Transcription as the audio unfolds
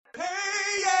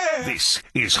This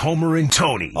is Homer and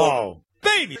Tony. Oh,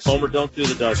 baby. Homer, don't do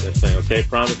the darkness thing, okay?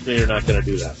 Promise me you're not going to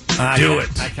do that. Do it.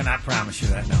 I cannot promise you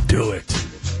that, no. Do it.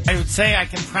 I would say I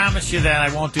can promise you that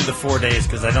I won't do the 4 days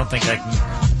because I don't think I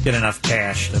can get enough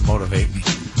cash to motivate me.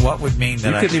 What would mean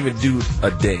that You couldn't even do a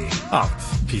day. Oh,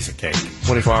 piece of cake.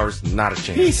 24 hours, not a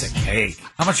chance. Piece of cake.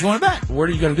 How much you want to bet? Where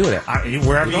are you going to do it at?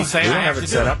 Wherever you say we don't I have to it do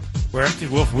set up.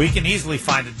 We can easily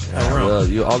find a room.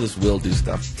 Well, all this will do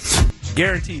stuff.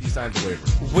 Guaranteed he signs a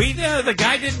waiver. The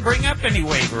guy didn't bring up any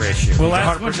waiver issue. Well,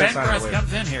 that's when 100% Ben sign a Press waiver.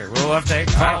 comes in here. We'll have to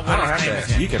call I don't have to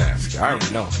ask. You can ask. I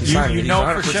already know. You know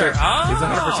for sure. He's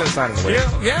 100% signing the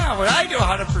waiver. Yeah, well, I do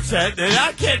 100%. And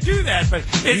I can't do that, but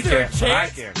is there a chance? I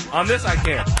can. On this, I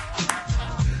can.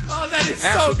 Oh, that is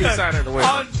Ash so will be good. signing the waiver.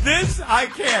 On this, I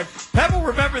can. Pebble,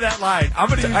 remember that line. I'm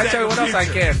going to use that. I tell you in what the else I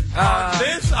future. can. On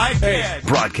this, I can.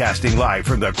 Broadcasting live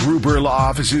from the Gruber Law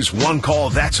Office's One Call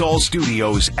That's All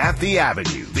studios at the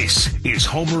Avenue. This is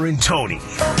Homer and Tony.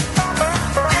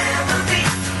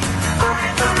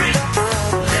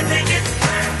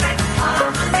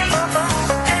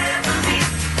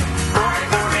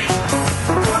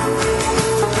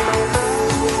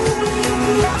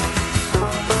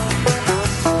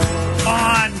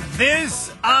 On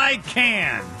this, I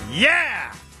can.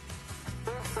 Yeah.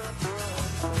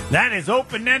 That is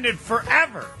open-ended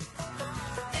forever.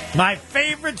 My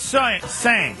favorite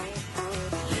saying.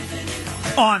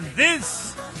 On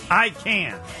this, I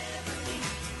can.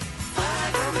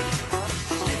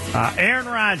 Aaron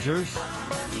Rodgers.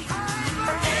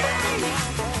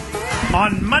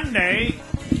 On Monday.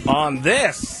 On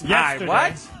this,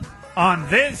 Yesterday, on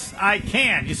this, I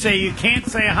can. You say you can't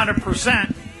say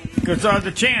 100% because there's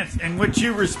the chance in which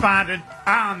you responded,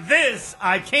 on this,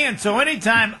 I can. So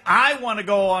anytime I want to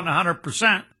go on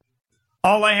 100%,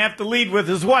 all I have to lead with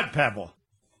is what, Pebble?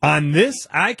 On this,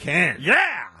 I can.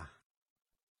 Yeah.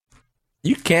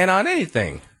 You can on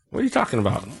anything. What are you talking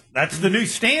about? That's the new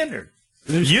standard.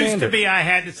 New Used to standard. be I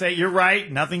had to say, you're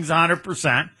right, nothing's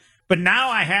 100%. But now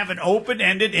I have an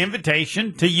open-ended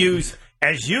invitation to use,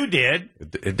 as you did,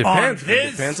 It depends. on this,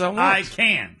 It depends on what. I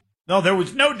can. No, there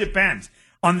was no depends.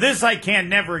 On this, I can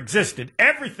never existed.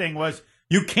 Everything was,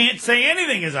 you can't say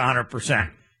anything is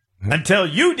 100%. Until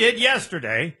you did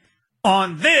yesterday.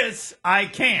 On this, I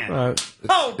can.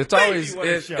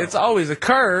 It's always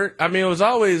occurred. I mean, it was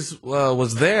always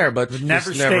was there, but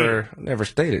never never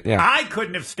stated. Yeah. I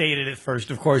couldn't have stated it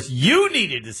first, of course. You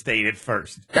needed to state it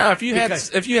first. Now, if you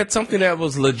had something that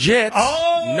was legit,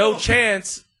 no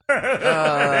chance.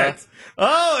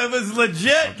 It was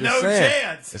legit, no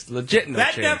chance. It's legit, no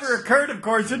chance. That never occurred, of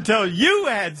course, until you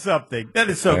had something. That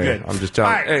is so good. I'm just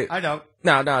telling you. All Hey, right, I know.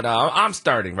 No. I'm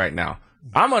starting right now.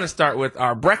 I'm going to start with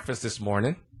our breakfast this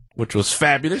morning, which was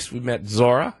fabulous. We met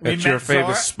Zora at your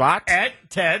favorite spot. At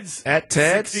Ted's. At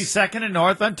Ted's. 62nd and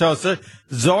North on Tosa.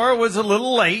 Zora was a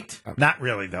little late. Not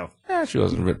really, though. Yeah, she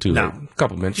wasn't too late. A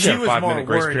couple minutes. She had a was 5-minute more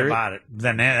grace worried period. about it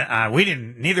than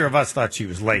neither of us thought she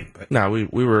was late. But No,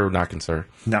 we were not concerned.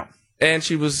 no. And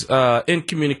she was in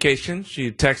communication.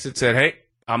 She texted, said, hey,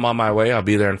 I'm on my way. I'll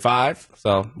be there in 5.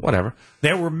 So, whatever.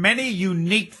 There were many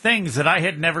unique things that I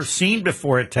had never seen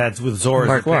before at Ted's with Zora's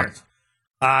Like what?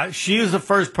 appearance. She is the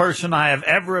first person I have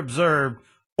ever observed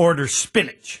order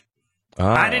spinach. Oh,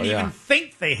 I didn't yeah. even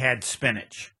think they had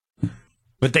spinach.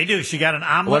 But they do. She got an What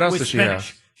omelet else with does she spinach.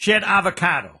 have? She had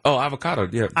avocado. Oh, avocado.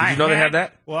 Yeah. Did you know they had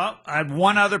that? Well, I had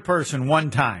one other person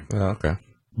one time. Oh, okay.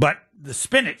 But the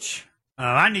spinach,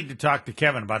 I need to talk to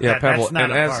Kevin about Yeah, that. Pebble. That's not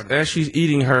And a part of it. as she's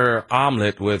eating her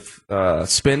omelet with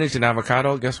spinach and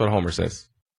avocado, guess what Homer says?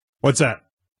 What's that?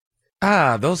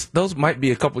 Those might be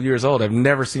a couple years old. I've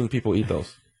never seen people eat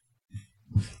those.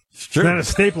 It's not a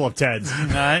staple of Ted's.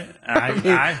 How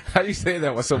do you say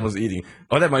that when someone's eating?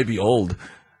 Oh, that might be old.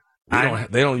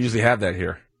 They don't usually have that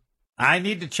here. I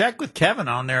need to check with Kevin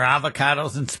on their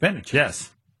avocados and spinach.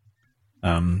 Yes.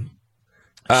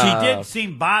 She did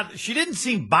seem bothered. She didn't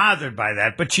seem bothered by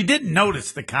that, but she did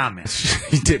notice the comment.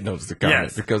 He did notice the comment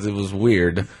Yes. because it was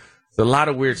weird. There's a lot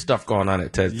of weird stuff going on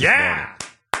at Ted's. Yeah.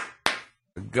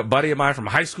 A buddy of mine from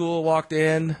high school walked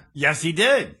in. Yes, he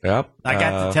did. Yep. I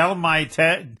got to tell him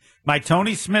my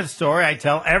Tony Smith story. I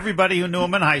tell everybody who knew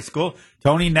him in high school.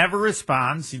 Tony never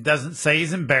responds. He doesn't say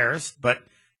he's embarrassed, but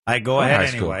I go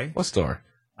ahead anyway. What story?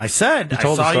 I said, I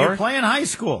told the saw you story? play in high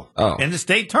school Oh. in the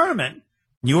state tournament.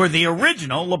 You were the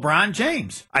original LeBron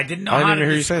James. I didn't know I didn't how even to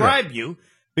hear you say describe you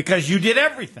because you did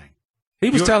everything. He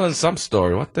was telling some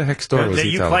story. What the heck story was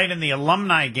he telling? You played in the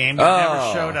alumni game. You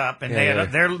never showed up,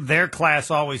 and their class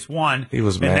always won. He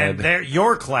was mad. And then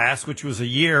your class, which was a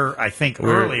year, I think,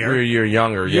 earlier. We're a year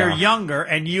younger, You're younger,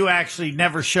 and you actually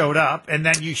never showed up. And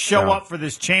then you show up for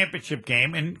this championship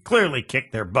game and clearly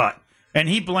kicked their butt. And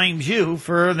he blames you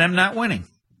for them not winning.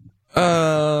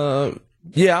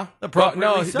 Yeah.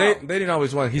 No, they didn't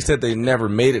always win. He said they never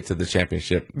made it to the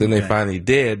championship. Then they finally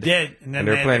did. And then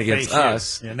they're playing against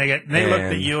us. And they looked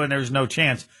at you, and there's no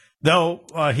chance. Though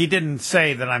he didn't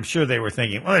say that. I'm sure they were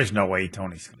thinking, well, there's no way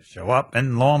Tony's going to show up.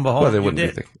 And lo and behold, they wouldn't be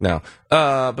thinking. No.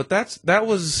 But that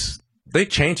was they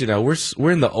changed it now.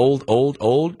 We're in the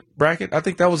old bracket. I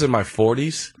think that was in my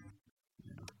 40s.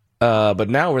 But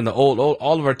now we're in the old.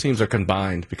 All of our teams are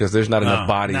combined because there's not enough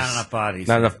bodies.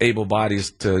 Not enough able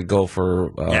bodies to go for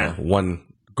one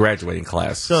graduating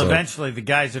class. So eventually, the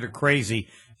guys that are crazy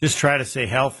just try to stay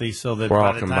healthy so that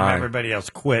by the time everybody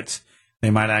else quits, they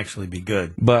might actually be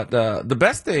good. But the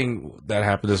best thing that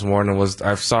happened this morning was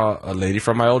I saw a lady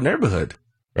from my old neighborhood.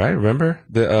 Right, remember?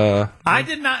 I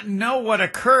did not know what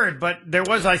occurred, but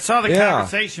I saw the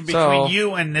conversation between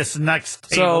you and this next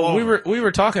table. So we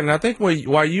were talking, and I think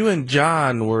while you and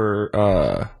John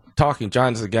were talking,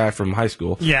 John's the guy from high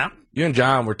school. Yeah. You and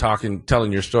John were talking,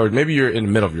 telling your story. Maybe you're in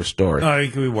the middle of your story. Oh,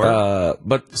 we were.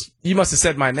 But you must have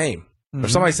said my name. Or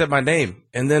somebody said my name.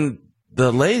 And then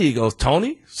the lady goes,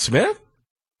 Tony Smith?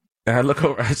 And I look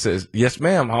over, I says, yes,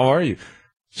 ma'am, how are you?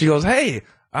 She goes, hey,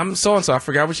 I'm so-and-so. I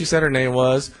forgot what she said her name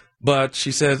was, but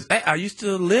she says, hey, I used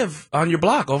to live on your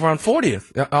block over on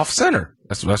 40th, off Center.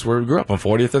 That's where we grew up, on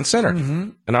 40th and Center. Mm-hmm.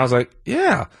 And I was like,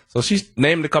 yeah. So she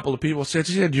named a couple of people. She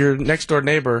said, your next-door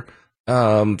neighbor,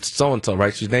 so-and-so,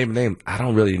 right? She named a name. I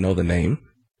don't really know the name,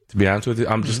 to be honest with you.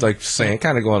 I'm just like saying,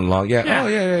 kind of going along. Yeah. Oh,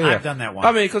 yeah. I've done that one.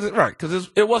 I mean, because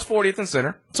it was 40th and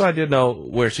Center, so I did know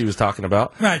where she was talking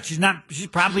about. Right. She's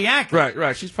probably accurate.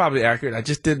 Right. She's probably accurate. I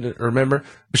just didn't remember.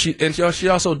 She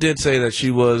also did say that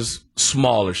she was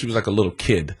smaller. She was like a little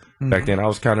kid back then. I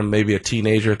was kind of maybe a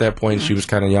teenager at that point. She was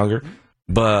kind of younger.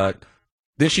 But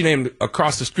then she named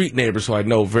across the street neighbors who I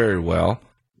know very well.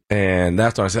 And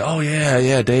that's when I said, oh,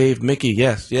 yeah, Dave, Mickey,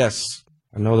 yes.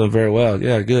 I know them very well.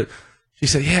 Yeah, good. She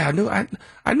said, yeah, I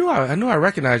knew I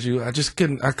recognized you. I just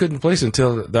couldn't place it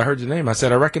until I heard your name. I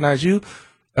said, I recognize you.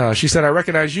 She said, I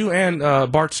recognize you and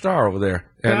Bart Starr over there.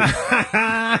 And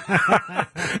I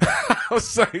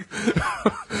was like,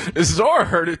 Zora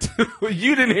heard it too.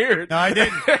 You didn't hear it. No, I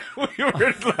didn't. We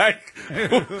were like,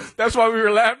 that's why we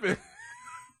were laughing.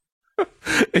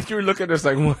 And you were looking at us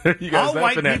like, what are you guys all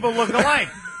laughing white at? people look alike.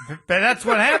 But that's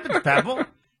what happens, Pebble.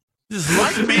 Just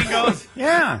looks at me and goes,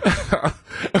 yeah. I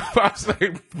was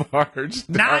like, Bart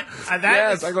Starr.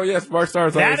 Yes, I go, yes, Bart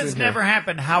Starr. That has never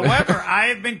happened. However, I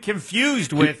have been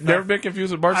confused with... You've never been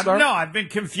confused with Bart Starr? No, I've been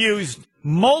confused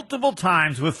multiple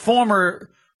times with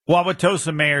former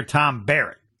Wauwatosa Mayor Tom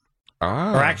Barrett.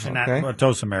 Or actually not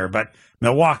Wauwatosa Mayor, but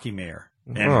Milwaukee Mayor.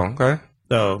 And okay.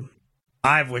 So...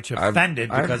 which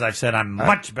offended because I've said I'm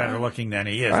much better looking than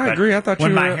he is. I agree. I thought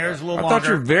my hair's a little longer. I thought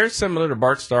you were very similar to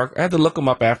Bart Starr. I had to look him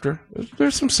up after.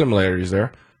 There's some similarities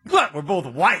there. What? We're both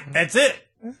white. That's it.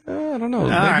 I don't know.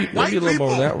 Maybe a little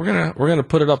more of that. We're gonna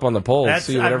put it up on the poll and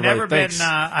see what everybody thinks.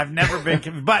 I've never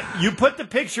been. But you put the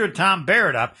picture of Tom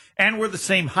Barrett up, and we're the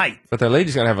same height. But that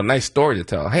lady's gonna have a nice story to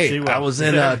tell. Hey, I was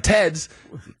in Ted's.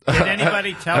 Did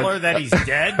anybody tell her that he's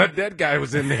dead? A dead guy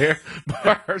was in there.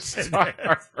 Bart Starr.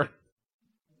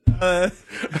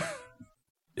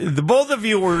 The both of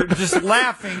you were just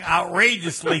laughing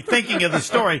outrageously, thinking of the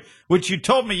story, which you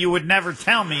told me you would never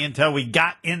tell me until we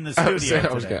got in the studio.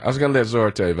 I was going to let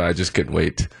Zora tell you, but I just couldn't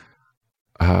wait.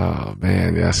 Oh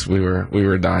man, yes, we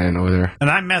were dying over there,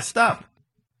 and I messed up.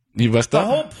 You messed up.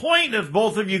 The whole point of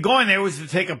both of you going there was to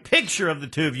take a picture of the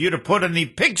two of you to put on the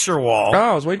picture wall. Oh,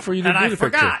 I was waiting for you to do the picture.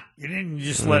 And I forgot. You didn't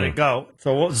just let it go.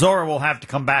 So Zora will have to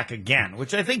come back again,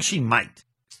 which I think she might.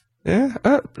 Yeah,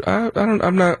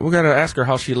 I'm not. We gotta ask her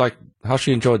how she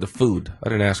enjoyed the food. I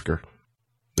didn't ask her.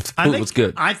 The food was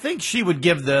good. I think she would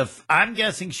give I'm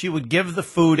guessing she would give the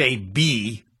food a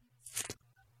B.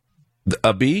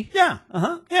 A B? Yeah.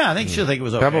 Yeah, I think she'll think it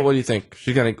was okay. How about what do you think?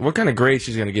 What kind of grade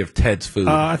she's gonna give Ted's food?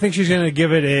 I think she's gonna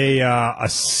give it a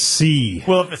C.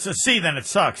 Well, if it's a C, then it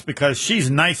sucks because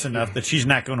she's nice enough that she's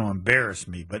not going to embarrass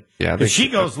me. But yeah, if she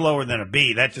goes lower than a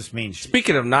B, that just means.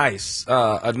 Speaking of nice,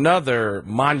 another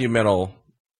monumental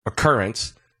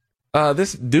occurrence.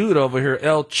 This dude over here,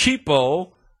 El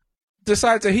Cheapo,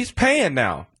 decides that he's paying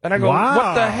now. And I go,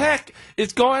 What the heck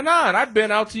is going on? I've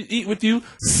been out to eat with you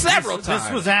several times.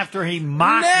 This was after he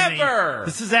mocked me.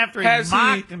 This is after he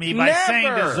mocked me by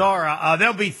saying to Zora,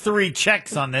 there'll be 3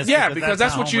 checks on this. Yeah, because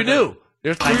that's what you do.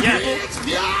 There's 3 I people.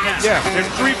 guess. Yeah, there's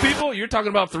 3 people. You're talking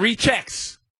about 3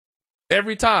 checks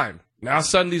every time. Now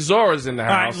suddenly Zora's in the All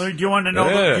right, house. Lou, do you want to know?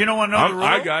 Yeah. You don't want to know the rule?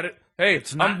 I got it. Hey,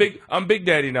 not- I'm Big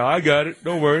Daddy now. I got it.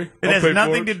 Don't worry. It I'll has pay for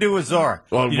nothing it. to do with Zora.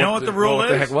 Well, you know what the rule what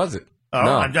is? the heck was it? Oh,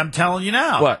 No. I'm telling you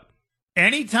now. What?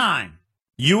 Anytime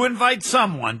you invite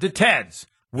someone to Ted's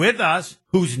with us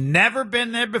who's never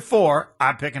been there before,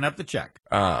 I'm picking up the check.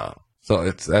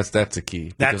 So that's a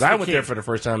key. That's Because the I went key. there for the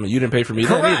first time and you didn't pay for me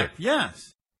then either. Correct.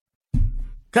 Yes.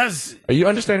 Because Are you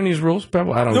understanding these rules,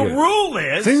 Pebble? I don't the get it. rule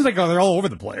is Seems like they're all over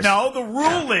the place. no. The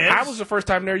rule is I was the first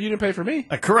time there. You didn't pay for me.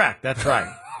 correct. That's right.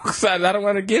 So I don't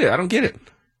want to get it. I don't get it.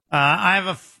 I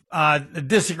have a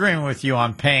disagreement with you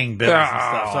on paying bills and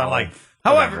stuff. So I'm like,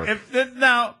 however, Whatever.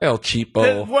 now, El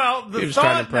cheapo. well, the He was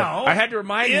trying to thought, impress. no. I had to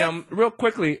remind If- him real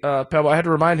quickly, Pebble. I had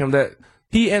to remind him that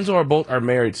he and Zora both are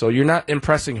married, so you're not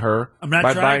impressing her I'm not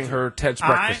by trying buying to. her Ted's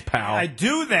breakfast, pal. I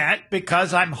do that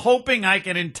because I'm hoping I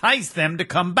can entice them to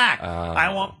come back.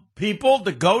 I want people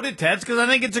to go to Ted's because I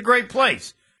think it's a great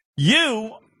place.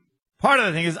 Part of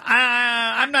the thing is,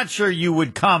 I'm not sure you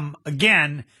would come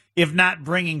again if not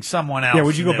bringing someone else. Yeah,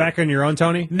 would you go new. back on your own,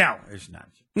 Tony? No, there's not.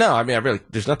 No, I mean,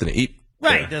 there's nothing to eat.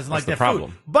 Right, there. doesn't That's like the that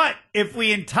problem. food. But if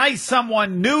we entice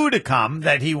someone new to come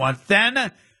that he wants,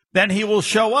 then he will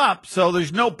show up. So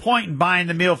there's no point in buying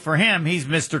the meal for him. He's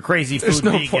Mr. Crazy Food There's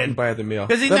no Vegan. point in buying the meal.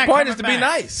 'Cause he's The not point coming is to back. be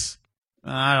nice.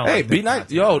 I don't Hey, like be that nice.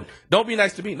 concept. Yo, don't be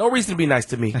nice to me. No reason to be nice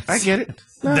to me. I get it.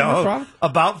 No problem.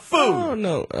 About food. Oh,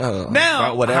 no. Now,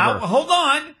 about whatever. hold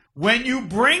on. When you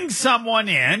bring someone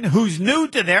in who's new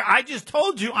to there, I just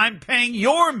told you I'm paying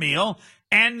your meal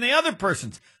and the other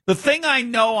person's. The thing I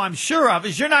know I'm sure of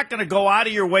is you're not going to go out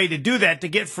of your way to do that to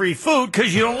get free food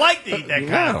because you don't like to eat that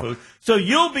kind of No. food. So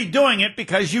you'll be doing it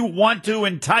because you want to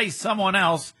entice someone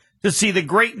else to see the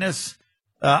greatness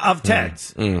of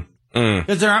Ted's.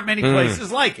 Because there aren't many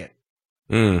places like it.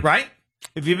 Right?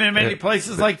 Have you been in many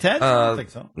places like Ted's? I don't think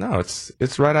so. No,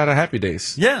 it's right out of Happy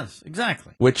Days. Yes,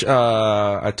 exactly. Which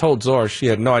I told Zora she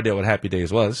had no idea what Happy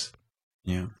Days was.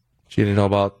 Yeah. She didn't know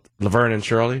about Laverne and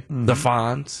Shirley, the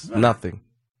Fonz, nothing.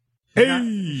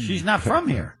 She's not from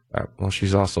here. Well,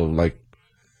 she's also like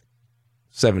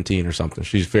 17 or something.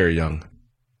 She's very young.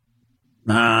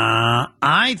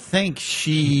 I think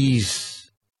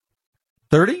she's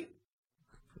 30.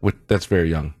 That's very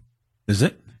young. Is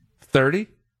it 30?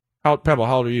 Pebble,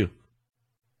 how old are you?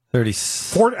 30?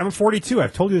 I'm 42.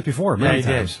 I've told you this before. Many you did.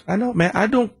 times. I know, man. I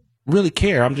don't really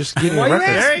care. I'm just getting a reference.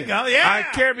 There you go. Yeah,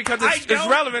 I care because it's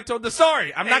relevant to the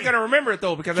story. I'm not going to remember it,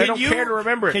 though, because I don't care to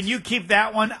remember it. Can you keep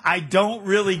that one? I don't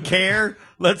really care.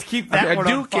 Let's keep that one I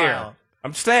do on care. file.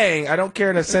 I'm saying I don't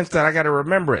care in the sense that I got to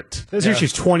remember it. This year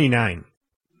she's 29.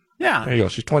 Yeah. There you go.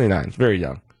 She's 29. It's very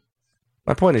young.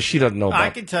 My point is she doesn't know about I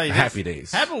can tell you Happy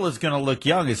this. Days. Heddle is going to look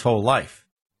young his whole life.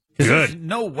 'Cause There's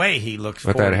no way he looks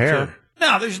With 42. that hair.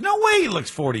 No, there's no way he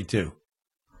looks 42.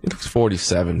 He looks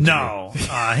 47. No.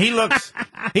 He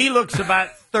looks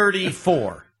about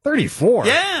 34. 34.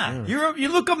 Yeah. You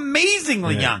look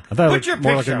amazingly young. I thought I Put looked your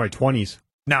more like picture in my up. 20s.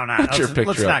 No, no. Put your Let's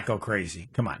picture not up. go crazy.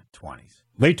 Come on, 20s.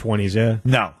 Late 20s, yeah.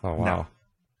 No. Oh, wow. No.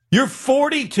 You're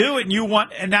 42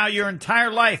 and now your entire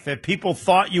life, if people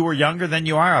thought you were younger than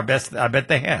you are, I bet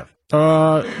they have.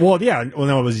 Well, yeah. When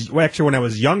I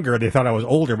was younger, they thought I was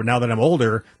older, but now that I'm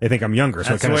older, they think I'm younger.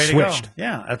 So That's it kind the of way to go. switched.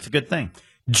 Yeah, that's a good thing.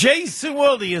 Jason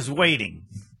Wilde is waiting.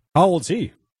 How old's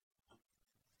he?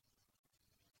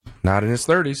 Not in his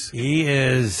 30s. He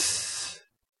is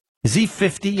he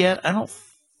 50 yet? I don't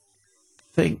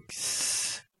think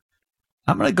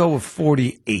I'm going to go with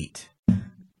 48.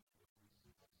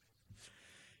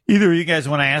 Either of you guys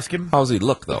want to ask him? How's he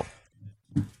look, though?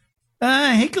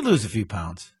 He could lose a few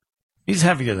pounds. He's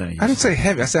heavier than he I is. didn't say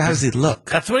heavy. I said, how does he look?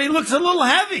 That's what he looks a little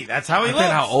heavy. That's how he I looks.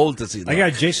 said, how old does he look? I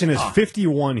got Jason is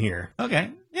 51 here. Okay.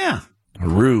 Yeah.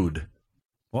 Rude.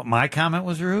 What, my comment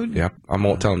was rude? Yep. I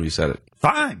won't tell him you said it.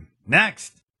 Fine.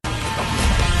 Next.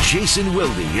 Jason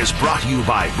Wilde is brought to you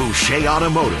by Boucher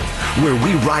Automotive, where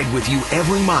we ride with you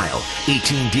every mile.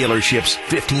 18 dealerships,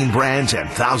 15 brands, and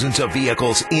thousands of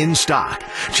vehicles in stock.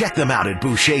 Check them out at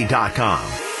Boucher.com.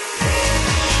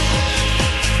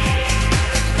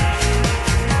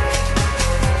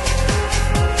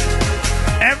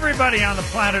 Everybody on the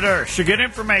planet Earth should get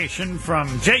information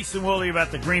from Jason Wilde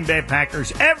about the Green Bay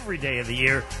Packers every day of the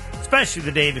year, especially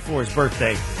the day before his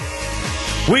birthday.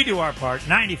 We do our part,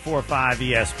 94.5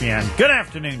 ESPN. Good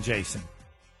afternoon, Jason.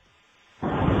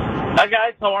 Hi,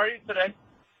 guys. How are you today?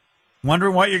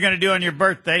 Wondering what you're going to do on your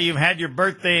birthday. You've had your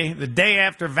birthday the day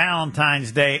after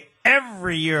Valentine's Day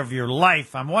every year of your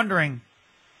life. I'm wondering,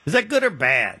 is that good or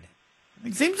bad?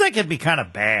 It seems like it'd be kind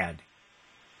of bad.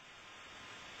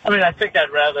 I mean, I think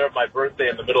I'd rather have my birthday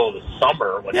in the middle of the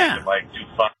summer when you can, like, do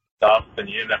fun stuff and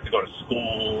you didn't have to go to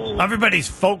school. Everybody's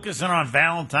focusing on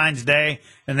Valentine's Day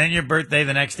and then your birthday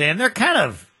the next day, and they're kind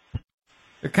of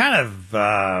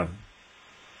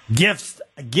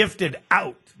gifted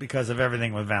out because of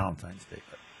everything with Valentine's Day.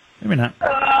 But maybe not.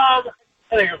 I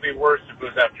think it would be worse if it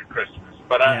was after Christmas,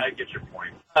 but I get your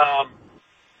point.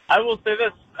 I will say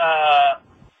this: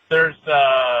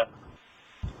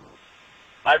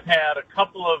 I've had a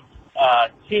couple of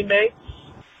teammates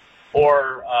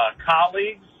or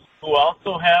colleagues who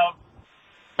also have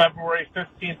February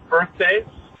 15th birthdays.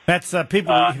 That's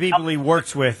people he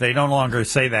works with. They no longer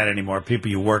say that anymore.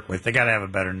 People you work with. They got to have a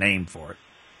better name for it.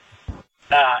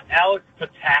 Alex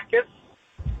Patakis,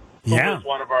 who was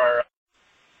one of our.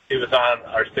 He was on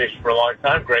our station for a long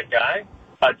time. Great guy.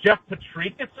 Jeff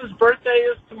Patrikis' birthday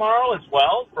is tomorrow as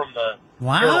well from the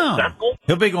Herald Central.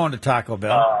 He'll be going to Taco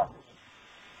Bell.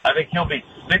 I think he'll be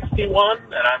 61,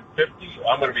 and I'm 50.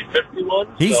 I'm going to be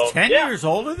 51. He's 10 years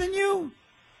older than you?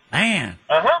 Man.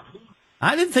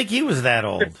 I didn't think he was that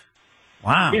old.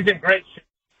 Wow. He's in great shape.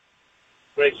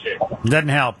 Great shape. Doesn't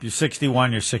help. You're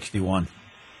 61, you're 61.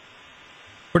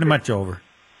 Pretty much over.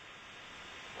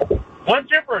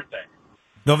 When's your birthday?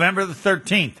 November the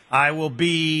 13th. I will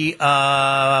be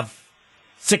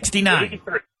 69.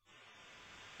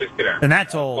 69. And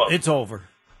that's old. Close. It's over.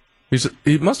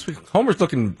 He must be. Homer's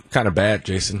looking kind of bad,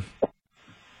 Jason.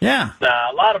 Yeah.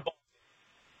 A lot of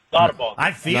balls.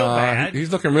 I feel bad.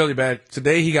 He's looking really bad.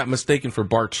 Today he got mistaken for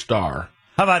Bart Starr.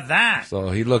 How about that?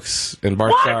 So he looks, and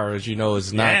Bart Starr, as you know,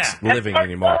 is not living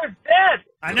anymore. Starr is dead.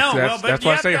 I know. That's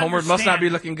why I say Homer must not be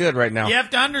looking good right now. You have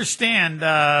to understand,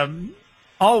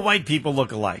 all white people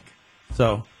look alike.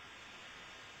 So.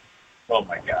 Oh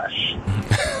my gosh.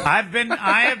 I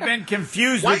have been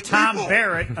confused with Tom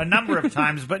Barrett a number of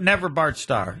times, but never Bart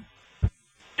Starr.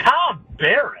 Tom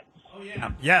Barrett? Oh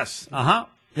yeah. Yes.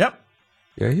 Yep.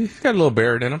 Yeah, he's got a little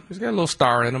Barrett in him. He's got a little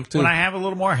Star in him too. When I have a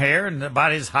little more hair and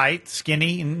about his height,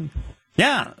 skinny, and he's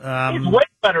way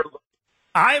better.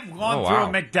 I've gone through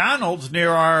a McDonald's near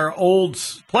our old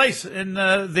place, and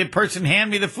the person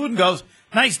handed me the food and goes,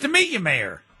 "Nice to meet you,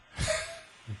 Mayor."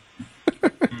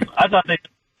 I thought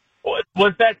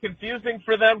was that confusing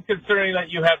for them, considering that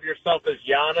you have yourself as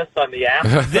Giannis on the app?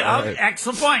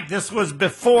 Excellent point. This was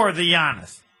before the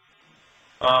Giannis.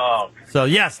 Oh. So,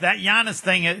 yes, that Giannis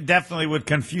thing definitely would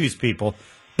confuse people.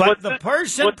 But the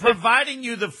person providing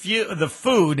you the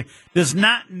food does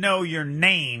not know your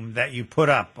name that you put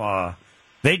up.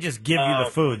 They just give you the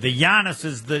food. The Giannis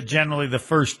is generally the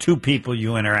first two people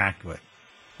you interact with.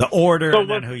 The order and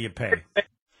then who you pay.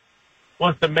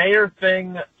 Was the mayor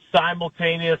thing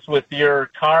simultaneous with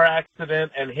your car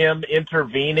accident and him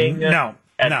intervening? No.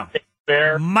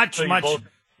 Fair? Much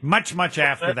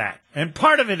after that. And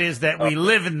part of it is that we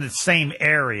live in the same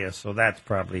area, so that's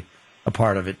probably a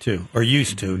part of it too, or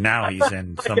used to. Now he's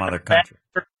in some other country.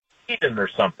 Or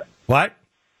something. What?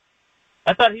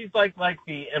 I thought he's like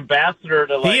the ambassador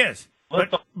to He is.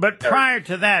 But prior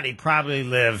to that, he probably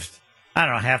lived, I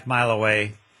don't know, half mile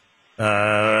away.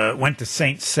 Went to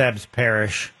St. Seb's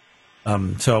Parish.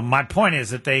 So my point is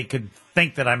that they could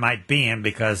think that I might be him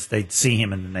because they'd see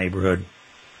him in the neighborhood.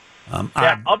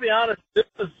 I'll be honest.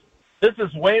 This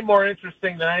is way more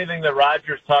interesting than anything that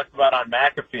Rogers talked about on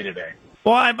McAfee today.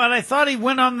 Well, but I thought he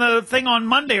went on the thing on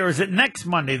Monday, or is it next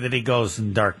Monday that he goes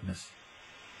in darkness?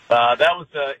 That was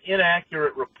an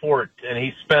inaccurate report, and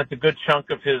he spent a good chunk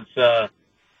of his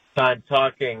time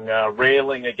talking,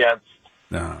 railing against.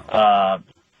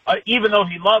 Even though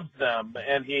he loves them,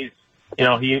 and he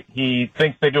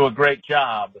thinks they do a great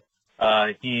job.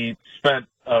 He spent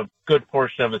a good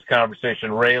portion of his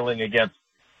conversation railing against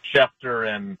Schefter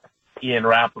and Ian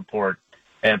Rappaport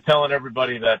and telling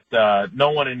everybody that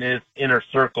no one in his inner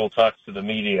circle talks to the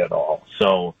media at all.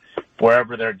 So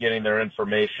wherever they're getting their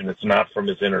information, it's not from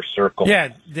his inner circle. Yeah.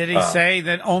 Did he say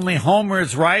that only Homer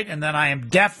is right and that I am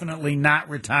definitely not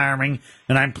retiring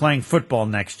and I'm playing football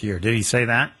next year? Did he say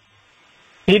that?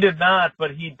 He did not,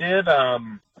 but he did.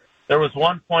 There was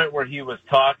one point where he was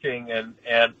talking, and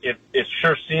it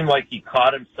sure seemed like he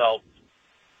caught himself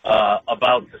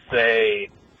about to say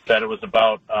that it was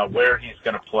about where he's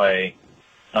going to play,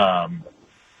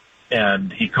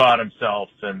 and he caught himself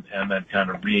and then kind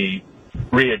of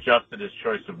readjusted his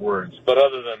choice of words. But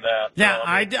other than that...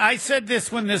 I said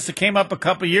this when this came up a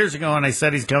couple years ago, and I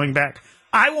said he's coming back.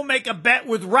 I will make a bet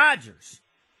with Rogers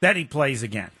that he plays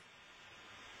again.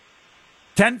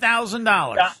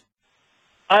 $10,000. Yeah,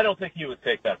 I don't think he would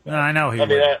take that bet. No, I know he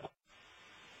would.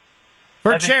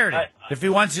 For charity. If he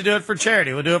wants to do it for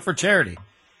charity, we'll do it for charity.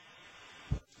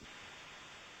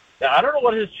 Yeah, I don't know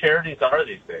what his charities are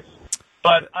these days.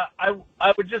 But I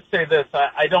would just say this: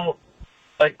 I don't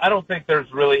think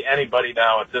there's really anybody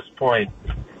now at this point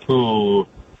who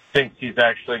thinks he's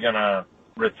actually going to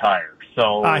retire.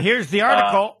 So here's the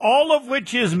article, all of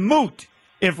which is moot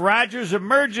if Rodgers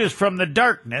emerges from the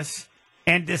darkness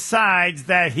and decides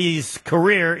that his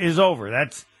career is over.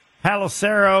 That's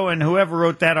Pelissero and whoever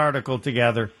wrote that article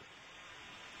together.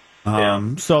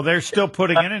 So they're still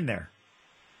putting it in there.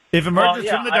 If emerges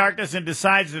from the darkness and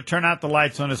decides to turn out the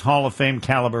lights on his Hall of Fame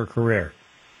caliber career.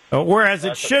 Whereas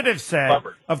it should have said,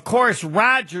 of course,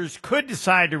 Rodgers could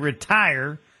decide to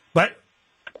retire, but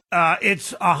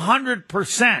it's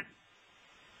 100%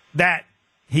 that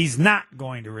he's not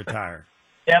going to retire.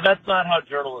 Yeah, that's not how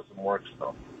journalism works,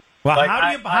 though. Well, like,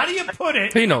 how do you put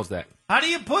it? He knows that. How do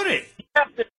you put it?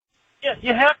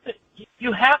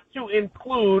 You have to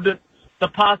include the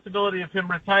possibility of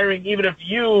him retiring, even if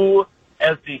you,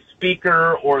 as the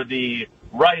speaker or the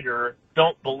writer,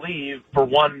 don't believe for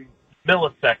 1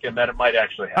 millisecond that it might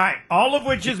actually happen. All right, all of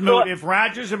which is moot. If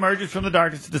Rodgers emerges from the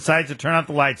darkness and decides to turn out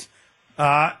the lights,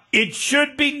 it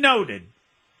should be noted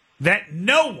that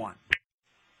no one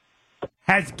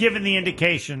has given the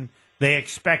indication they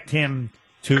expect him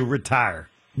to retire.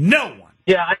 No one.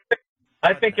 Yeah,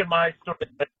 I think in my story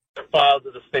that I filed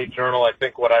to the State Journal, I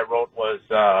think what I wrote was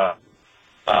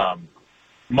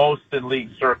most in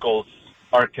league circles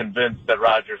are convinced that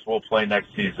Rodgers will play next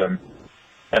season.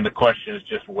 And the question is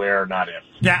just where, not if.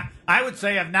 Yeah, I would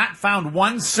say I've not found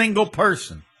one single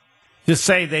person to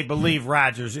say they believe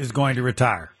Rodgers is going to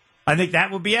retire. I think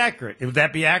that would be accurate. Would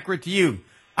that be accurate to you?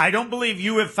 I don't believe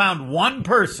you have found one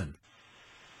person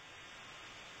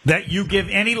that you give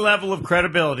any level of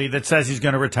credibility that says he's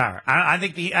going to retire. I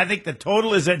think the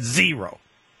total is at 0.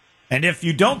 And if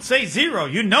you don't say 0,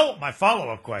 you know what my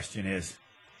follow-up question is.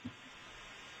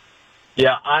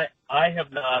 Yeah, I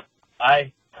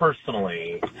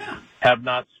personally have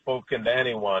not spoken to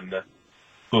anyone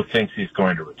who thinks he's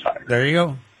going to retire. There you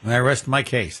go. I rest my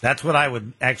case. That's what I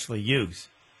would actually use.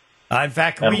 In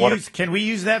fact, can we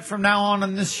use that from now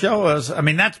on this show?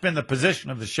 That's been the position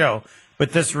of the show,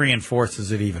 but this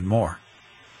reinforces it even more.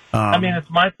 It's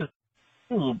my position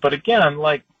too, but again,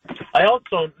 I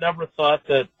also never thought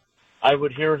that I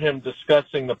would hear him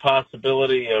discussing the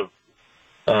possibility of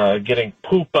getting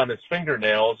poop on his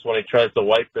fingernails when he tries to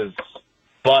wipe his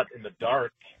butt in the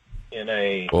dark in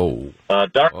a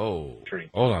dark tree.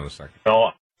 Hold on a second.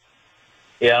 No,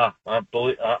 yeah, I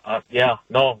believe.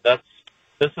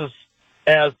 This is,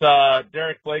 as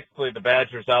Derek Blakesley, the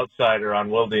Badgers outsider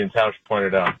on Wilde and Tausch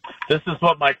pointed out, this is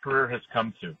what my career has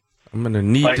come to. I'm going to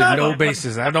need to know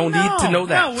basis. I don't need to know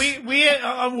that. No, we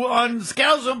on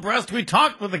Scalzo and Breast, we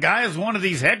talked with the guy as one of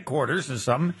these headquarters or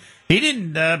something. He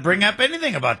didn't bring up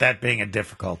anything about that being a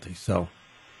difficulty. So,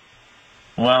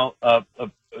 well,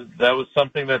 that was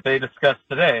something that they discussed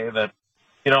today. That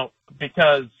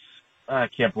because I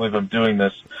can't believe I'm doing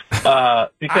this. Because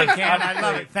I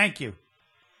love it. Thank you.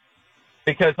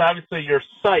 Because obviously your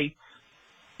site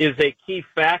is a key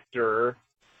factor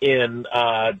in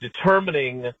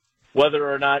determining whether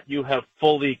or not you have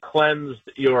fully cleansed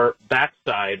your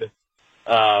backside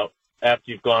after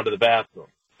you've gone to the bathroom.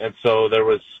 And so there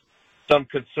was some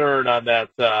concern on that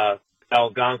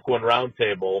Algonquin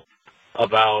roundtable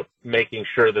about making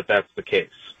sure that that's the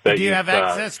case. Do you have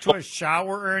access to a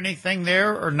shower or anything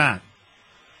there or not?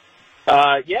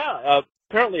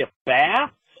 Apparently a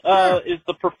bath is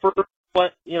the preferred,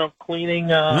 cleaning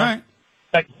right.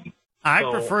 technique. I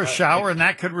prefer a shower, and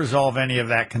that could resolve any of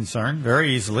that concern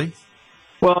very easily.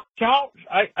 Well,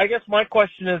 I guess my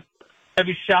question is, have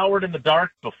you showered in the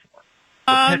dark before?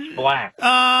 Pitch black.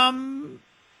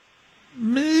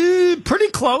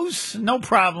 Pretty close. No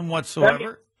problem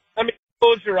whatsoever.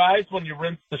 Close your eyes when you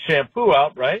rinse the shampoo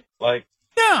out, right?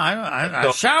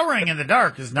 Showering in the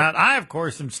dark is not. I, of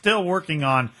course, am still working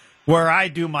on where I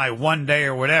do my one day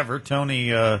or whatever.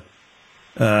 Tony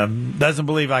doesn't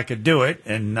believe I could do it,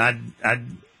 and I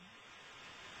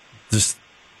just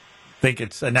think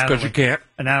it's because you can't.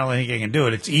 And I don't think I can do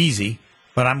it. It's easy,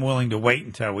 but I'm willing to wait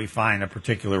until we find a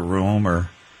particular room,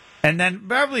 and then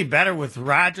probably better with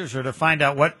Rodgers, or to find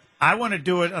out what I want to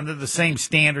do it under the same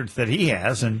standards that he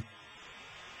has, and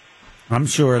I'm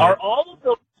sure. Are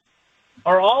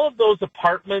all of those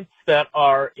apartments that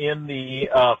are in the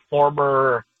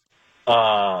former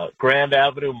Grand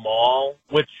Avenue Mall,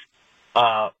 which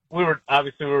we were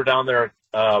down there,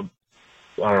 I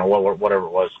don't know, whatever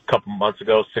it was, a couple months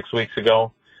ago, 6 weeks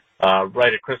ago,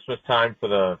 right at Christmas time for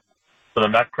the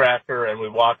Nutcracker, and we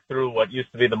walked through what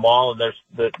used to be the mall, and there's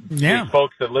these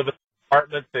folks that live in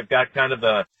apartments. They've got kind of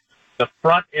the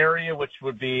front area, which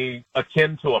would be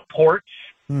akin to a porch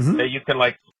that you can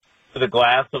to the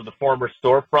glass of the former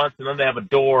storefronts, and then they have a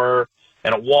door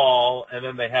and a wall, and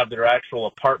then they have their actual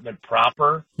apartment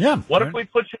proper. Yeah. What if we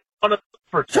put you on a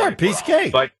for Sure, piece of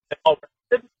cake. Like,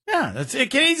 Yeah, it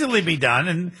can easily be done,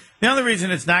 and the only reason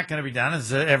it's not going to be done is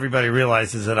that everybody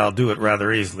realizes that I'll do it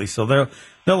rather easily, so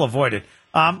they'll avoid it.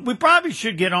 We probably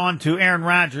should get on to Aaron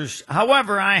Rodgers.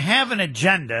 However, I have an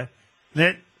agenda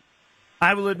that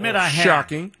I will admit I have.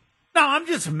 Shocking. No, I'm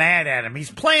just mad at him.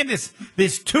 He's playing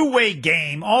this two-way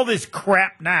game, all this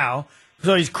crap now.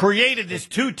 So he's created this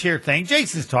two-tier thing.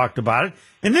 Jason's talked about it,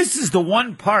 and this is the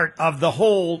one part of the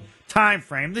whole time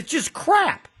frame that's just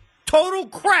crap. Total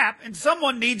crap, and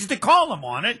someone needs to call him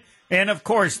on it. And, of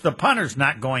course, the punter's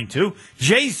not going to.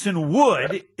 Jason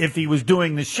would, if he was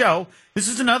doing the show. This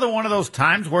is another one of those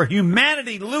times where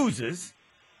humanity loses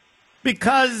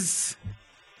because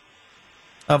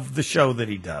of the show that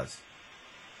he does.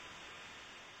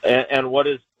 and what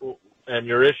is and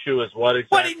your issue is what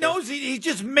exactly? Well, he knows he's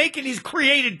just he's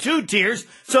created two tiers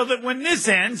so that when this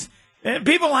ends,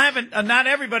 people haven't, not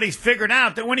everybody's figured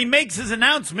out that when he makes his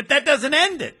announcement, that doesn't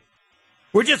end it.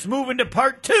 We're just moving to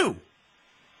part 2.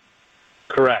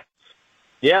 Correct.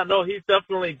 Yeah, no, he's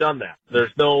definitely done that.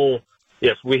 There's no,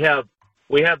 yes, we have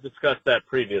discussed that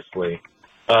previously.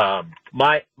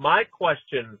 My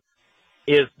question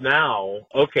is now,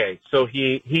 okay, so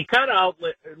he kind of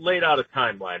laid out a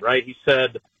timeline, right? He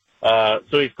said, so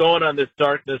he's going on this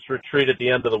darkness retreat at the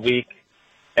end of the week,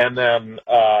 and then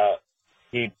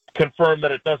he confirmed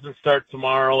that it doesn't start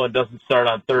tomorrow and doesn't start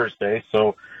on Thursday,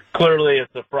 so clearly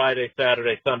it's a Friday,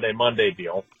 Saturday, Sunday, Monday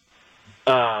deal.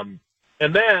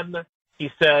 And then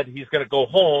he said he's going to go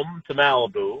home to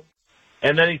Malibu,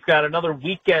 and then he's got another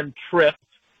weekend trip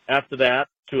after that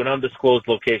to an undisclosed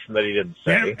location that he didn't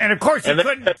say. And of course, he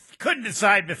couldn't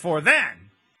decide before then.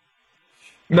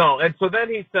 No, and so then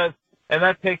he says, and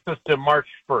that takes us to March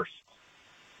 1st.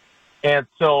 And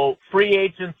so free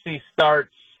agency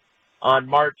starts on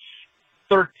March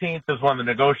 13th is when the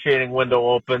negotiating window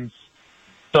opens.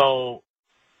 So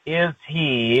is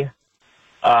he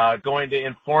going to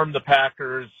inform the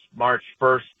Packers March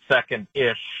 1st,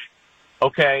 2nd-ish,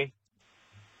 okay,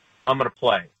 I'm going to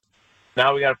play.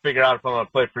 Now we got to figure out if I'm going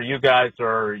to play for you guys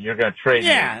or you're going to trade me.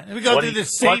 Yeah, we go through the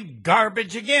same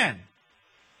garbage again.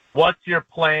 What's your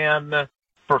plan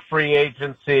for free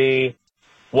agency?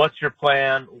 What's your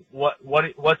plan?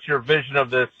 What's your vision of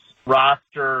this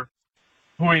roster?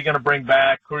 Who are you going to bring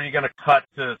back? Who are you going to cut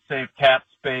to save cap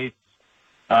space?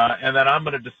 And then I'm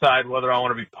going to decide whether I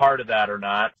want to be part of that or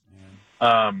not.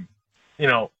 You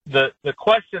know, the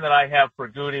question that I have for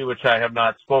Goody, which I have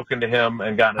not spoken to him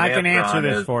and gotten an answer on, I can answer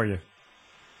this for you.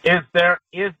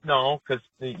 No, because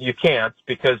you can't,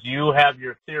 because you have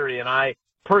your theory, and I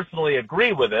personally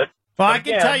agree with it. Well, I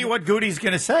can tell you what Goody's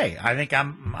going to say. I think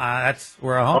that's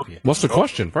where I'll help you. What's the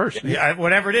question first? Yeah,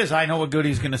 whatever it is, I know what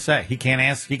Goody's going to say. He can't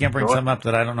bring something up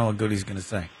that I don't know what Goody's going to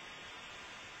say.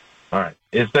 All right.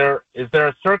 Is there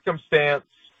a circumstance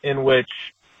in which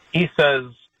he says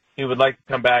he would like to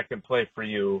come back and play for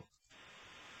you,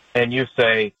 and you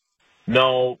say,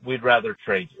 no, we'd rather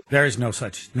trade you? There is no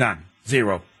such, none,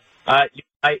 zero.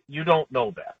 You don't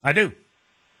know that. I do.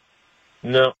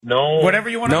 No. Whatever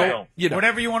you want to bet. You don't.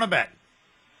 Whatever you want to bet.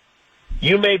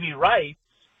 You may be right,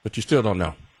 But you still don't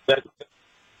know.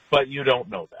 but you don't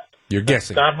know that. You're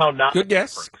guessing. Not how not. Good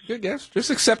guess. Good guess. Just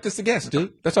accept it's a guess,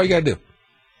 dude. That's all you got to do.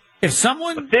 If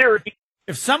someone Theory.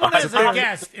 has a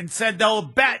guess and said they'll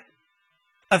bet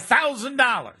 $1,000,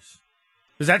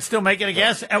 does that still make it a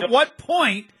guess? At what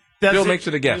point does Still it makes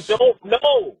it a guess. You don't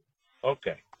know.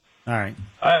 Okay. All right.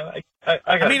 I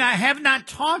have not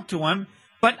talked to him,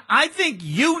 but I think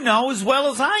you know as well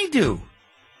as I do.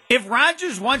 If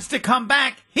Rodgers wants to come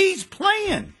back, he's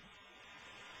playing.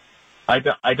 I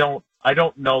don't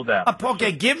know that.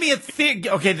 Okay, give me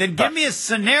give me a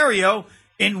scenario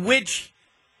in which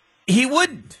he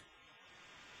wouldn't,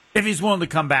 if he's willing to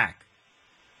come back.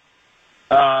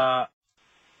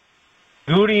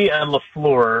 Goody and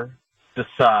LaFleur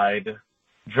decide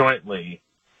jointly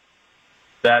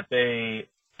that they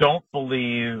don't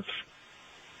believe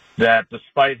that,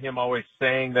 despite him always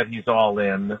saying that he's all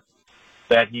in,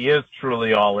 that he is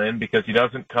truly all in, because he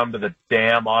doesn't come to the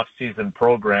damn off-season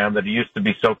program that he used to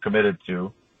be so committed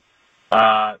to.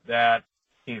 That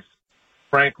he's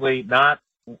frankly not.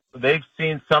 They've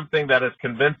seen something that has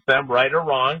convinced them, right or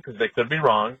wrong, because they could be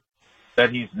wrong,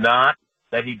 that he's not.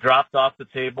 That he dropped off the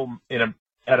table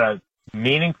at a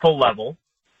meaningful level,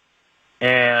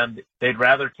 and they'd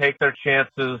rather take their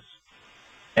chances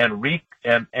and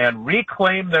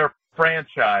reclaim their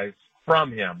franchise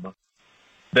from him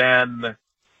than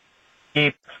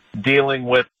keep dealing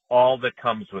with all that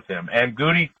comes with him. And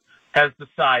Goody has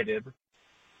decided,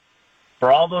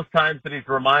 for all those times that he's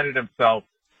reminded himself,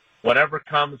 whatever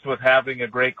comes with having a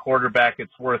great quarterback,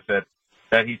 it's worth it,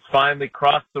 that he's finally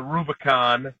crossed the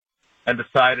Rubicon and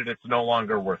decided it's no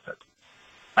longer worth it.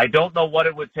 I don't know what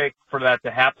it would take for that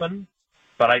to happen,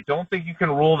 but I don't think you can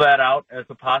rule that out as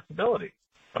a possibility.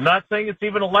 I'm not saying it's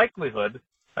even a likelihood.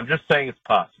 I'm just saying it's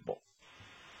possible.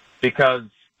 Because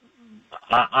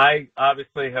I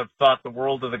obviously have thought the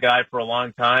world of the guy for a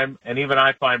long time, and even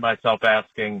I find myself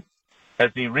asking,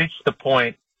 has he reached the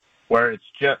point where it's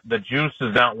just the juice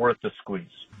is not worth the squeeze?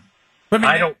 But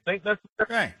I don't think that's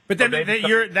right. But then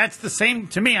that's the same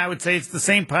to me. I would say it's the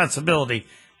same possibility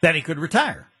that he could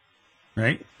retire,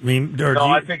 right? I mean,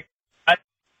 I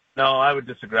would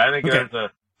disagree. I think even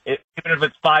if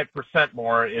it's 5%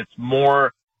 more, it's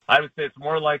more. I would say it's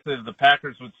more likely that the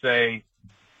Packers would say,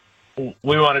 we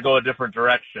want to go a different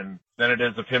direction than it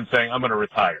is of him saying, I'm going to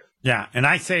retire. Yeah, and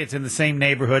I say it's in the same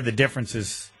neighborhood. The difference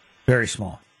is very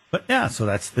small. But, yeah, so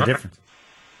that's the difference.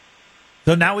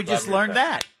 So now we just learned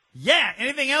that. Yeah,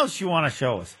 anything else you want to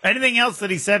show us? Anything else that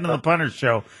he said on the Punters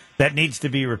Show that needs to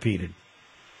be repeated?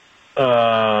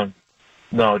 No,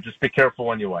 just be careful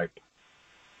when you wipe.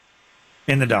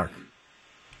 In the dark.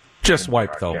 Just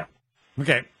wipe, though. Yeah.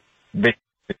 Okay.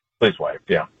 Please wipe,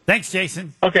 yeah. Thanks,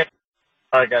 Jason. Okay.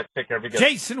 All right, guys, take care. Be good.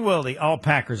 Jason Wilde, all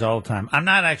Packers all the time. I'm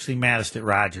not actually maddest at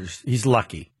Rodgers. He's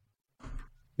lucky.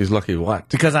 He's lucky what?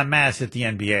 Because I'm maddest at the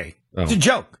NBA. Oh. It's a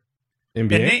joke.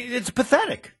 NBA? And it's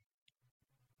pathetic.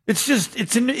 It's just,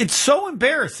 it's so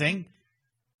embarrassing.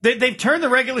 They've turned the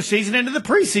regular season into the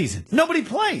preseason. Nobody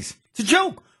plays. It's a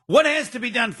joke. What has to be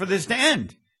done for this to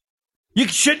end? It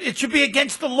should be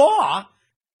against the law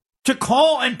to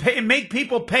call and pay and make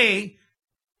people pay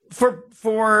for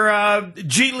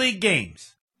G League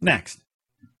games. Next.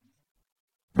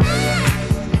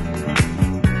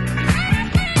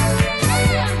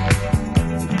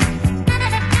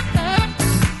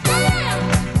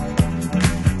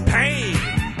 Pain.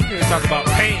 We're going to talk about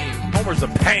pain. Homer's a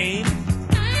pain.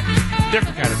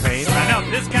 Different kind of pain. I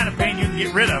know, this kind of pain you can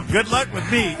get rid of. Good luck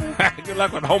with me. Good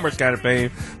luck with Homer's kind of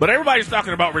pain. But everybody's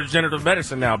talking about regenerative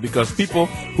medicine now because people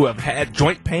who have had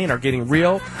joint pain are getting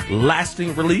real,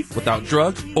 lasting relief without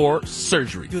drugs or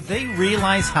surgery. Do they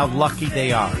realize how lucky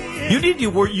they are? You need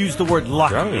to use the word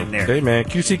lucky in there. Hey, man,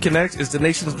 QC Kinetics is the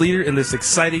nation's leader in this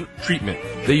exciting treatment.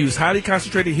 They use highly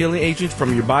concentrated healing agents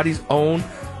from your own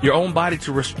body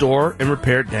to restore and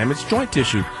repair damaged joint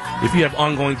tissue. If you have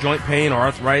ongoing joint pain or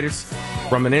arthritis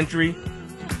from an injury,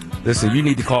 listen, you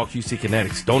need to call QC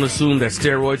Kinetics. Don't assume that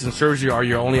steroids and surgery are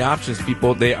your only options,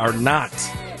 people. They are not.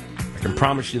 I can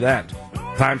promise you that.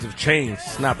 Times have changed.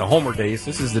 It's not the Homer days.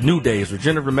 This is the new days.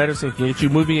 Regenerative medicine can get you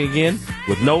moving again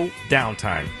with no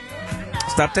downtime.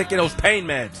 Stop taking those pain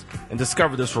meds and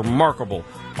discover this remarkable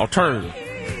alternative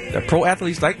that pro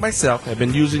athletes like myself have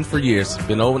been using for years.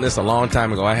 Been over this a long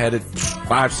time ago. I had it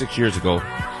 5-6 years ago.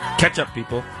 Catch up,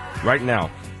 people, right now.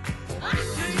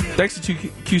 Thanks to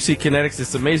QC Kinetics,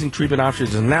 this amazing treatment option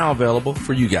is now available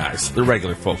for you guys, the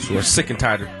regular folks who are sick and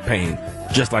tired of pain,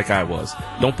 just like I was.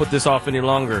 Don't put this off any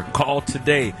longer. Call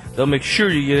today. They'll make sure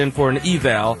you get in for an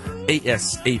eval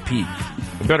ASAP.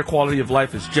 A better quality of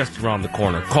life is just around the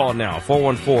corner. Call now,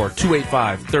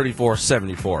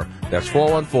 414-285-3474. That's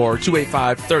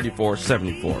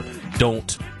 414-285-3474.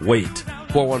 Don't wait.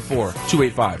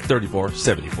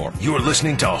 414-285-3474. You're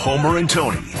listening to Homer and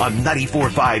Tony on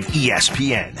 94.5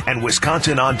 ESPN and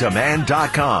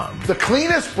WisconsinOnDemand.com. The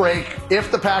cleanest break,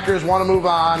 if the Packers want to move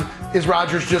on, is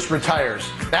Rodgers just retires.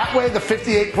 That way, the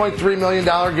 $58.3 million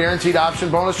guaranteed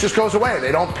option bonus just goes away.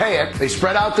 They don't pay it. They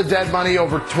spread out the dead money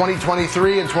over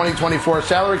 2023 and 2024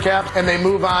 salary cap, and they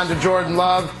move on to Jordan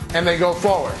Love, and they go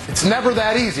forward. It's never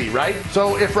that easy, right?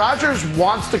 So if Rodgers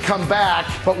wants to come back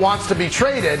but wants to be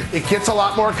traded, it gets a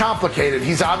lot more complicated.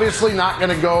 He's obviously not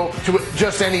going to go to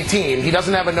just any team. He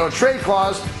doesn't have a no-trade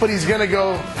clause, but he's going to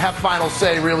go have final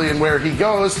say, really, in where he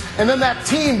goes. And then that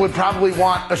team would probably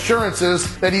want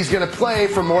assurances that he's going to play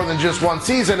for more than just one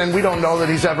season, and we don't know that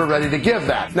he's ever ready to give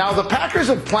that. Now, the Packers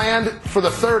have planned for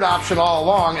the third option all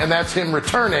along, and that's him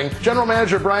returning. General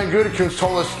Manager Brian Gutekunst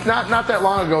told us not that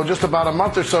long ago, just about a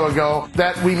month or so ago,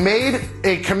 that we made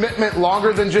a commitment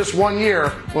longer than just 1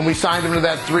 year when we signed him to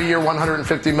that 3-year,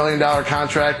 $150 million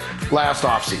contract last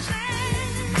offseason.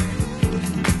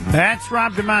 That's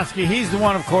Rob Demovsky. He's the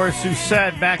one, of course, who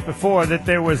said back before that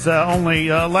there was only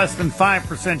less than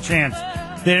 5% chance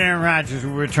that Aaron Rodgers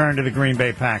would return to the Green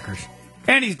Bay Packers.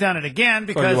 And he's done it again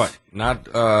because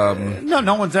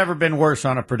no one's ever been worse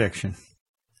on a prediction.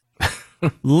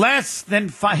 Less than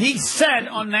 5. He said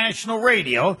on national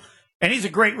radio and he's a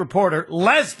great reporter,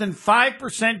 less than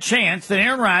 5% chance that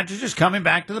Aaron Rodgers is coming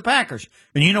back to the Packers.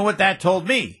 And you know what that told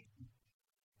me?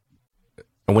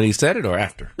 When he said it or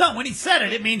after? No, when he said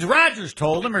it, it means Rodgers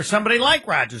told him or somebody like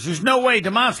Rodgers. There's no way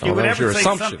Demovsky would ever say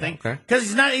something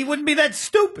because he wouldn't be that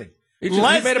stupid. He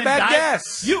made a bad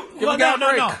guess.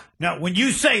 No. When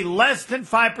you say less than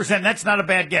 5%, that's not a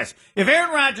bad guess. If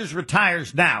Aaron Rodgers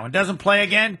retires now and doesn't play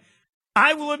again,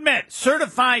 I will admit,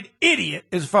 certified idiot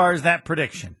as far as that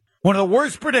prediction. One of the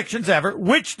worst predictions ever,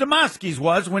 which Demovsky's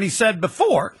was when he said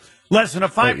before, less than a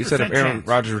 5% You said if Aaron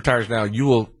Rodgers retires now, you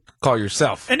will call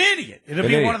yourself an idiot. It'll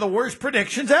be one of the worst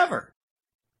predictions ever.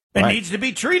 It needs to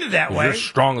be treated that way. You're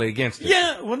strongly against it.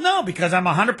 Yeah, well, no, because I'm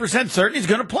 100% certain he's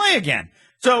going to play again.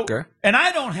 So, and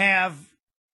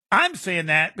I'm saying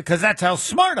that because that's how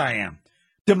smart I am.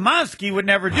 Demovsky would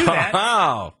never do that.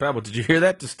 Wow, Pebble, did you hear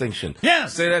that distinction?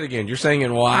 Yes. Say that again. You're saying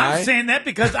it why? I'm saying that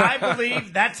because I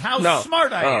believe that's how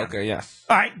smart I am. Oh, okay, yes.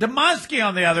 All right, Demovsky,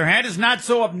 on the other hand, is not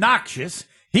so obnoxious.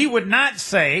 He would not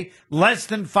say less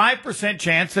than 5%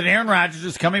 chance that Aaron Rodgers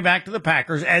is coming back to the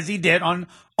Packers, as he did on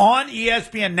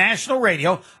ESPN national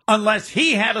radio, unless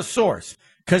he had a source,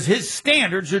 because his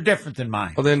standards are different than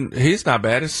mine. Well, then he's not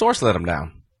bad. His source let him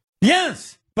down.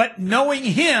 Yes, but knowing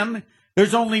him,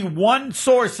 there's only one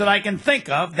source that I can think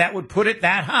of that would put it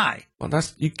that high. Well,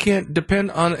 you can't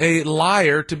depend on a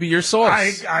liar to be your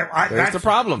source. That's the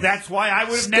problem. That's why I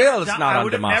would have never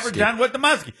done with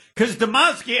Demovsky. Because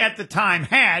Demovsky at the time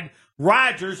had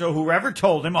Rodgers or whoever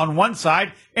told him on one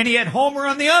side, and he had Homer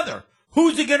on the other.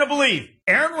 Who's he going to believe?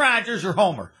 Aaron Rodgers or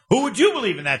Homer? Who would you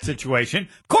believe in that situation?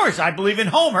 Of course, I believe in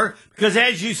Homer, because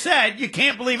as you said, you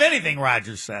can't believe anything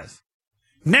Rodgers says.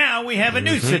 Now we have a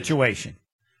new situation.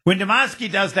 When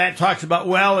Demovsky does that, talks about,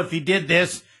 well, if he did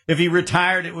this, if he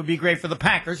retired, it would be great for the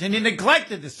Packers. And he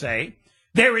neglected to say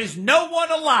there is no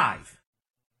one alive,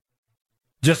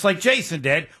 just like Jason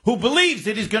did, who believes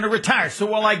that he's going to retire. So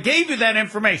while I gave you that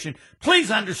information,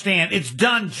 please understand it's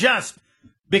done just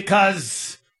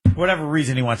because whatever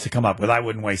reason he wants to come up with, I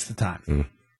wouldn't waste the time.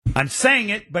 I'm saying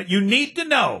it, but you need to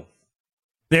know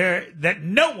that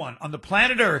no one on the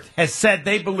planet Earth has said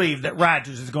they believe that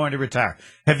Rodgers is going to retire.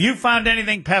 Have you found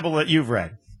anything, Pebble, that you've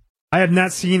read? I have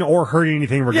not seen or heard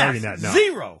anything regarding that, no.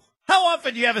 Zero. How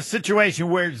often do you have a situation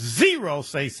where zero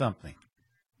say something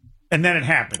and then it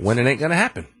happens? When it ain't going to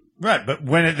happen. Right, but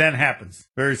when it then happens,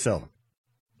 very seldom.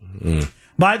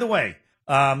 By the way,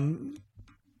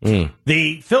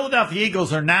 the Philadelphia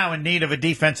Eagles are now in need of a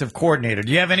defensive coordinator.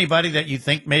 Do you have anybody that you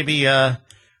think maybe...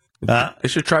 they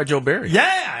should try Joe Barry.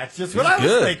 Yeah, that's just what I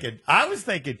was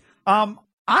thinking.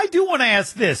 I do want to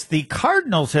ask this. The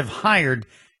Cardinals have hired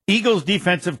Eagles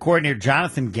defensive coordinator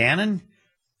Jonathan Gannon.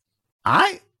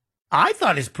 I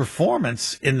thought his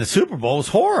performance in the Super Bowl was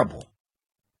horrible.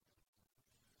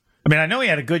 I mean, I know he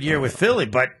had a good year with Philly,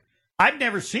 but I've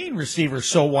never seen receivers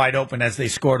so wide open as they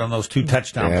scored on those 2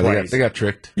 touchdown plays. They got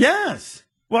tricked. Yes.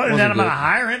 Well, and then I'm going to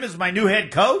hire him as my new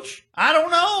head coach? I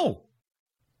don't know.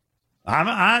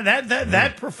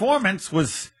 That performance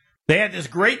was. They had this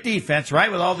great defense, right,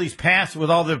 with all these passes, with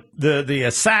all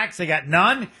the sacks. They got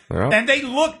none, and they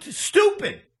looked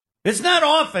stupid. It's not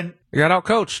often. They got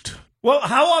outcoached. Well,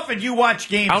 how often do you watch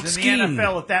games in the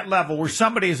NFL at that level where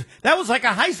that was like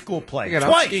a high school play?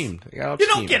 Twice. You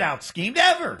don't get out-schemed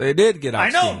ever. They did get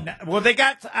out-schemed. I know. Well, they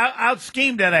got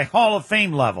out-schemed at a Hall of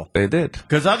Fame level. They did.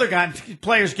 Because other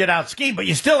players get out-schemed, but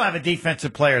you still have a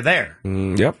defensive player there.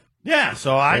 Yep. Yeah,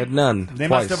 so they had none. They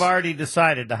must have already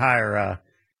decided to hire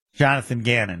Jonathan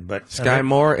Gannon, but Sky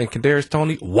Moore and Kadarius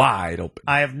Toney wide open.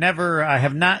 I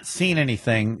have not seen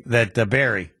anything that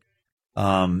Barry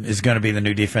is going to be the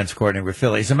new defense coordinator with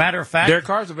Philly. As a matter of fact, Derek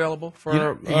Carr's available for you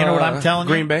know what I'm telling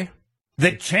Green Bay.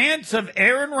 The chance of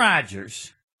Aaron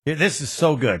Rodgers. This is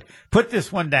so good. Put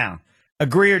this one down.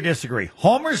 Agree or disagree?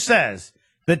 Homer says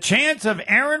the chance of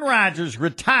Aaron Rodgers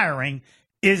retiring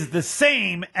is the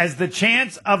same as the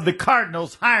chance of the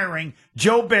Cardinals hiring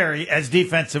Joe Barry as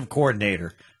defensive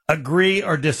coordinator. Agree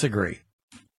or disagree?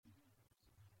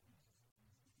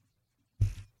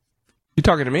 You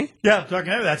talking to me? Yeah, I'm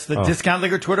talking to you. That's the Discount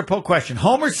Liquor Twitter poll question.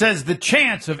 Homer says the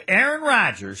chance of Aaron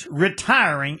Rodgers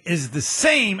retiring is the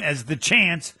same as the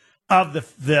chance of the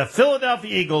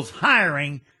Philadelphia Eagles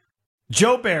hiring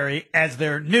Joe Barry as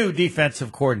their new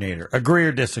defensive coordinator. Agree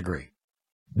or disagree?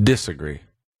 Disagree.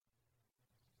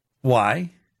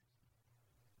 Why?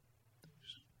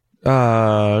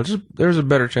 There's a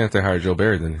better chance they hire Joe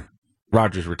Barry than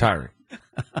Rodgers retiring.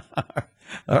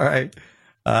 All right.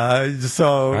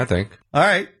 So I think. All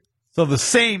right. So the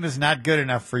same is not good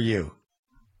enough for you.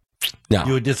 No.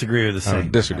 You would disagree with the same. I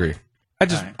disagree.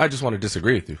 I just want to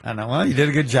disagree with you. I know. Well, you did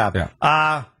a good job.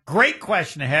 Yeah. Great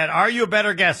question ahead. Are you a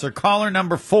better guesser? Caller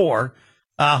number 4.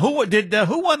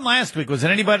 Who won last week? Was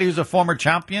it anybody who's a former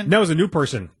champion? No, it was a new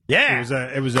person. Yeah.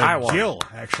 It was Jill,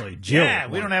 actually. Jill. Yeah,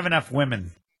 we don't have enough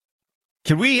women.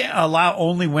 Can we allow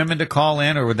only women to call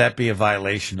in, or would that be a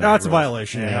violation? No, it's a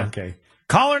violation. Yeah. Okay.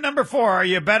 Caller number 4, are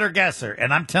you a better guesser?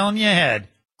 And I'm telling you ahead,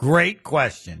 great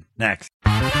question. Next.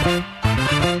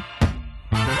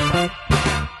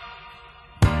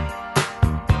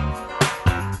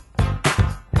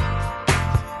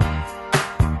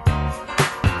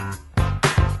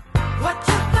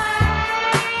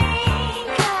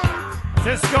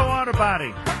 Cisco Auto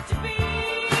Body.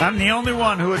 I'm the only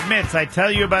one who admits I tell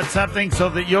you about something so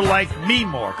that you'll like me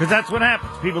more, because that's what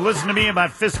happens. People listen to me about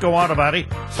Fisco Auto Body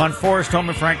on Forest, Home,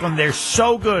 and Franklin. They're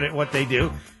so good at what they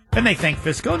do. And they thank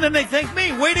Fisco, and then they thank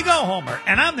me. Way to go, Homer.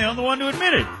 And I'm the only one who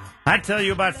admit it. I tell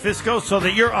you about Fisco so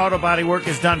that your auto body work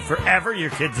is done forever, your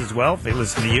kids as well, if they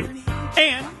listen to you.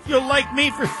 And you'll like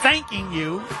me for thanking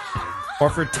you or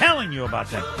for telling you about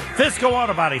them. Fisco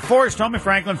Auto Body, Forest, Home, and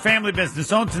Franklin, family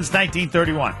business, owned since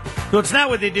 1931. So it's not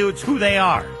what they do, it's who they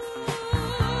are.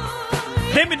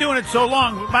 They've been doing it so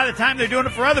long, by the time they're doing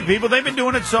it for other people, they've been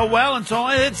doing it so well and so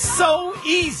on. It's so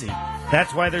easy.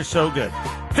 That's why they're so good.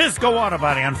 Fisco Auto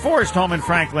Body on Forest, Home, and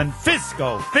Franklin.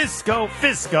 Fisco, Fisco,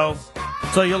 Fisco.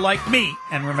 So you'll like me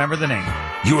and remember the name.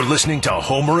 You're listening to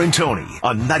Homer and Tony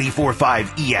on 94.5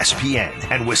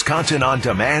 ESPN and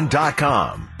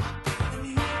WisconsinOnDemand.com.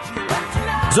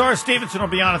 Zora Stevenson will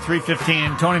be on at 3:15,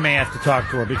 and Tony may have to talk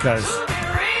to her because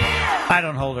I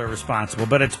don't hold her responsible,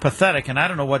 but it's pathetic, and I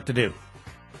don't know what to do.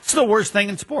 It's the worst thing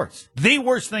in sports. The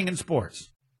worst thing in sports.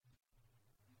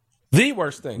 The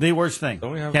worst thing. The worst thing.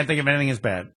 Can't think of anything as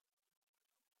bad.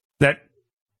 That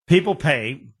people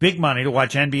pay big money to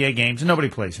watch NBA games, and nobody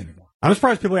plays anymore. I'm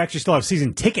surprised people actually still have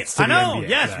season tickets to I know, the NBA.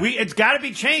 yes. It's got to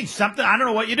be changed. Something. I don't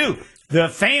know what you do. The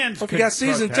fans If you got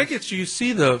season tickets, you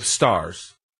see the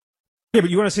stars. Yeah, but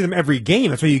you want to see them every game.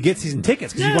 That's why you get season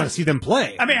tickets, because you want to see them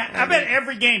play. I mean, I bet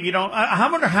every game you don't.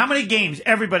 I wonder how many games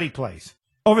everybody plays.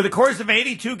 Over the course of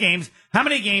 82 games, how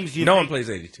many games do you No think? one plays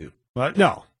 82. What?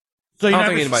 No. So you I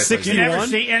don't never, think anybody plays you never 61?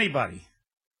 see anybody.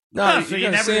 No, so you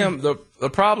you never never see them. The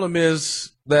problem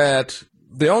is that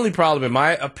the only problem, in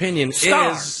my opinion,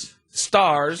 is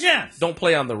stars Yes. don't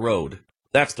play on the road.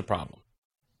 That's the problem.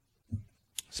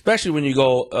 Especially when you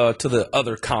go to the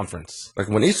other conference. Like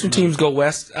when Eastern teams go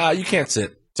west, you can't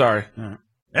sit. Sorry.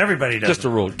 Everybody does. Just a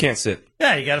rule. You can't sit.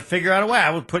 Yeah, you got to figure out a way. I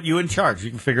would put you in charge. You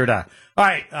can figure it out. All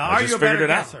right. Are you a better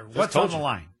guesser? What's on the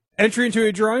line? Entry into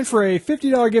a drawing for a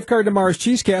 $50 gift card to Mars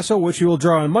Cheese Castle, which we will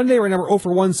draw on Monday. Right now, we're 0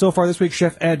 for 1 so far this week.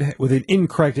 Chef Ed with an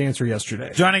incorrect answer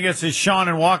yesterday. Joining us is Sean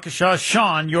in Waukesha.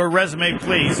 Sean, your resume,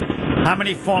 please. How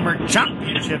many former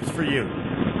championships for you?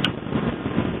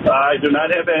 I do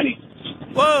not have any.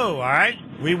 Whoa, all right.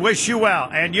 We wish you well.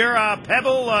 And you're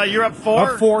Pebble, you're up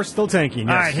 4? Up 4, still tanking,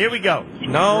 yes. All right, here we go.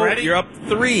 No, You ready? you're up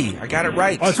 3. I got it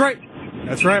right. Oh, that's right.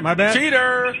 That's right, my bad.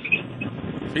 Cheater.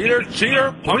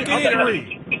 Cheater. Punk eater.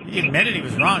 He admitted he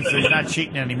was wrong, so he's not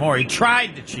cheating anymore. He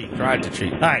tried to cheat. Tried to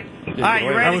cheat. All right, you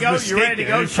ready to go? You ready to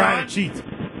go, Sean? Cheat.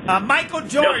 Michael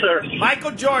Jordan. Yes, sir.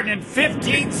 Michael Jordan in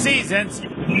 15 seasons,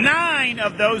 9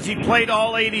 of those he played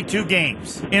all 82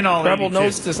 games. In all Rebel 82.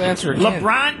 knows this answer again.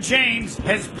 LeBron James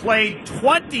has played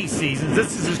 20 seasons.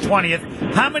 This is his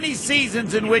 20th. How many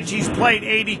seasons in which he's played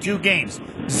 82 games?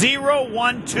 0,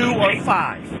 1, 2, or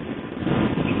 5?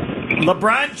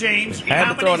 LeBron James, Had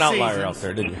how to throw an many outlier out seasons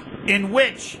there, didn't you? in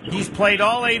which he's played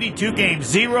all 82 games?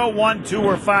 0, 1, 2,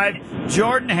 or 5.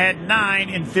 Jordan had 9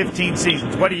 in 15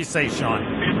 seasons. What do you say,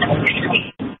 Sean?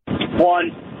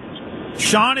 1.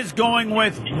 Sean is going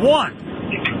with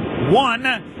 1. 1,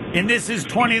 and this is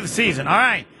 20th season. All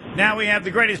right. Now we have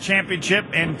the greatest championship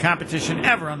and competition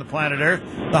ever on the planet Earth.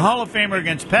 The Hall of Famer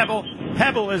against Pebble.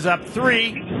 Pebble is up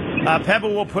 3.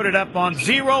 Pebble will put it up on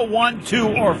 0, 1, 2,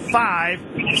 or 5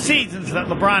 seasons that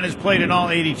LeBron has played in all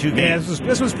 82 games. Yeah,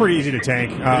 this was pretty easy to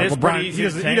tank. It is LeBron, pretty easy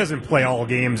to tank. he doesn't play all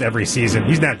games every season.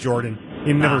 He's not Jordan.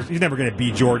 He's never going to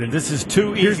be Jordan. This is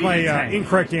too easy. Here's my to tank.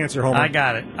 incorrect answer, Homer. I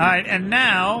got it. All right, and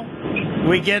now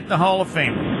we get the Hall of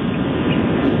Famer.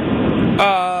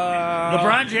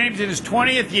 LeBron James in his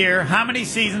 20th year, how many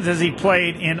seasons has he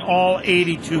played in all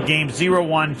 82 games? 0,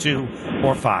 1, 2,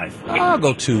 or 5? I'll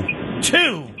go 2.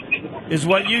 2 is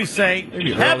what you say.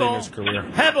 Maybe early in his career.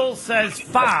 Pebble says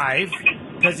 5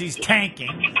 because he's tanking.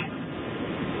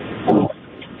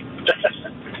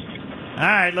 All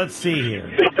right, let's see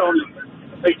here.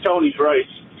 Big Tony's right.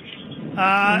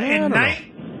 In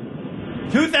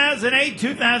 2008,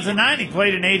 2009, he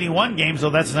played in 81 games, so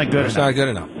that's not good It's enough. not good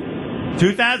enough.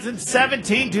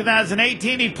 2017,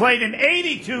 2018, he played in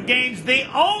 82 games, the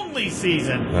only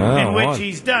season in which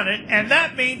he's done it, and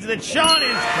that means that Sean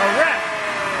is correct.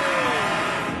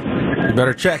 You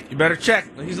better check. You better check.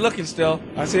 He's looking still.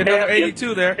 I see another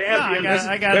 82 there.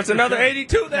 There's another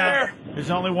 82 there. No,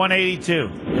 there's only 182.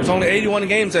 There's only 81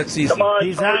 games that season. Come on,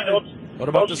 He's Tony, out. What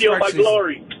about don't steal my season?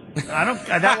 glory.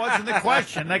 That wasn't the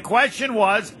question. The question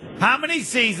was, how many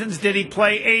seasons did he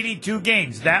play 82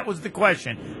 games? That was the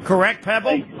question. Correct, Pebble?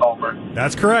 Thank you, Homer.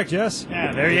 That's correct, yes.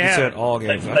 Yeah, there you He have said it. all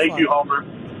games. Thank you, Homer.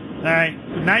 All right,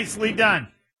 nicely done.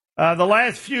 The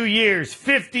last few years,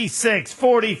 56,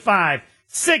 45,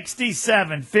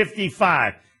 67,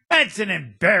 55. That's an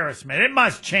embarrassment. It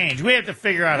must change. We have to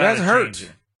figure out how to change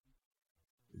it.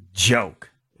 Joke.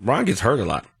 Ron gets hurt a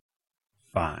lot.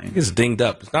 He Fine. gets dinged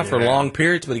up. It's not for long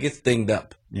periods, but he gets dinged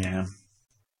up. Yeah.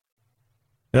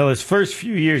 Well, his first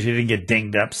few years, he didn't get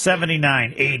dinged up.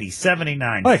 79, 80,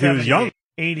 79, Like he was young.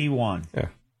 81. Yeah.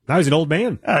 Now he's an old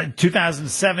man.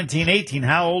 2017, 18.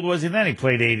 How old was he then? He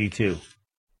played 82.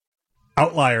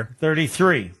 Outlier.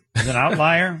 33. Is an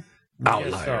outlier?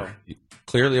 Outlier.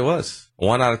 Clearly it was.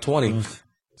 1 out of 20.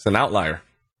 It's an outlier.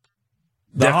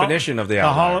 Definition of the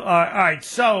outlier. All right,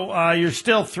 so you're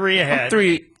still 3 ahead.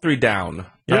 Three down.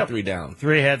 Yep. Not 3 down.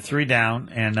 3 ahead, 3 down,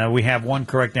 and we have one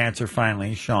correct answer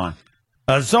finally, Sean.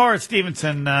 Zora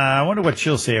Stevenson, I wonder what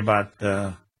she'll say about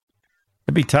it'd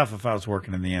be tough if I was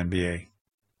working in the NBA.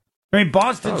 I mean,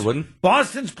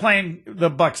 Boston's playing the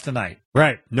Bucks tonight.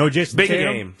 Right. No Jason Big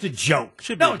Tatum. game. It's a joke.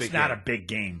 Should be No, a big it's not game. a big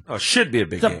game. Oh, should be a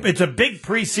big game. It's a big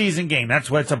preseason game. That's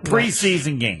what it's a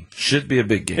preseason game. Should be a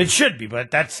big game. It should be,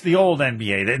 but that's the old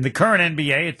NBA. In the current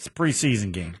NBA, it's a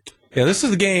preseason game. Yeah, this is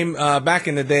the game back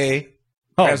in the day.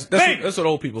 That's what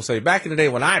old people say. Back in the day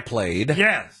when I played,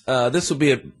 Yes. this would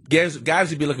be guys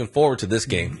would be looking forward to this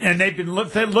game. And they've been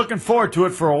looking forward to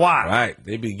it for a while. Right,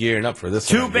 they'd be gearing up for this.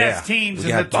 Two one. best teams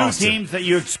We and the got two Boston. teams that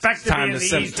you expect to be in the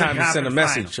Eastern Time to send a Conference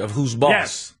message Finals. of who's boss.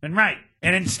 Yes, and right.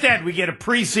 And instead, we get a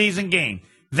preseason game.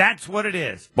 That's what it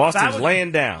is. Boston's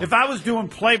laying down. If I was doing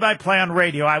play-by-play on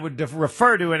radio, I would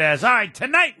refer to it as, all right,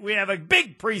 tonight we have a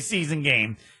big preseason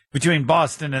game between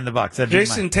Boston and the Bucks.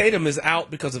 Jason Tatum is out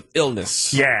because of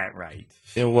illness. Yeah, right.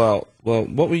 Yeah, well,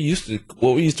 what we used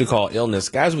to call illness.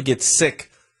 Guys would get sick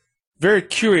very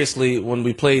curiously when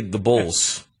we played the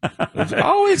Bulls.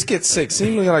 Always get sick.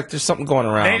 Seemingly like there's something going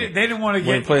around. They didn't want to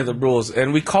when we played the Bulls,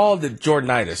 and we called it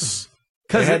Jordanitis.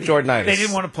 They had Jordanitis. They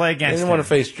didn't want to play against. They didn't want to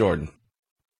face Jordan.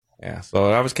 Yeah, so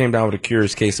I always came down with a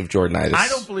curious case of Jordanitis. I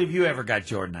don't believe you ever got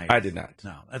Jordanitis. I did not.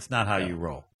 No, that's not how you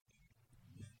roll.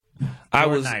 I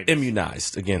was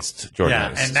immunized against Jordanitis.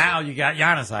 Yeah, and now you got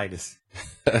Giannisitis.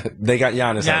 They got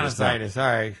Giannisitis. Giannisitis, all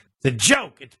right. It's a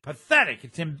joke. It's pathetic.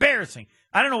 It's embarrassing.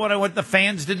 I don't know what I want the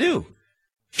fans to do.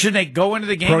 Should they go into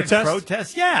the game and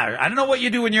protest? Yeah. I don't know what you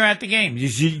do when you're at the game.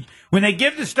 When they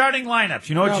give the starting lineups,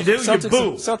 you know what you do? You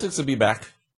boo. Celtics will be back.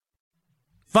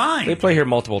 Fine. They play here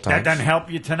multiple times. That doesn't help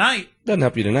you tonight. Doesn't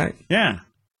help you tonight. Yeah.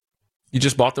 You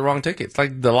just bought the wrong ticket. It's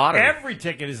like the lottery. Every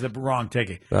ticket is the wrong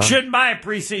ticket. Well, Shouldn't buy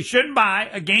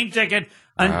a game ticket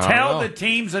until the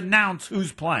teams announce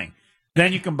who's playing.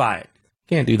 Then you can buy it.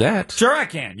 Can't do that. Sure I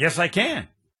can. Yes, I can.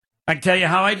 I can tell you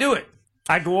how I do it.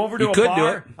 I go over to a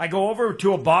bar. I go over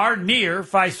to a bar near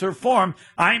Fiserv Forum.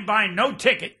 I ain't buying no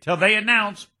ticket till they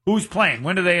announce who's playing.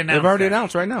 When do they announce? They've already that?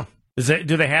 announced right now.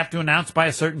 Do they have to announce by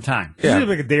a certain time? Yeah.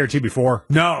 Usually like a day or two before.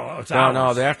 No, it's hours.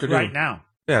 No, they have to do right now.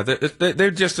 Yeah,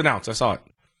 they just announced. I saw it.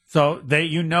 So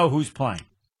you know who's playing.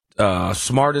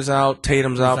 Smart is out.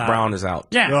 Tatum's out. Brown is out.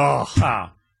 Yeah.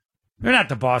 They're not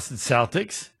the Boston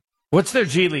Celtics. What's their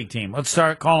G League team? Let's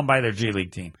call them by their G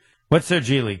League team. What's their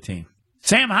G League team?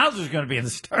 Sam Hauser's going to be in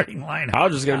the starting lineup.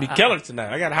 Hauser's going to be killer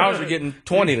tonight. I got Hauser getting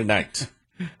 20 tonight.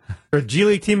 Their G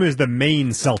League team is the Maine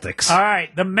Celtics. All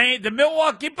right, the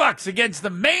Milwaukee Bucks against the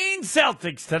Maine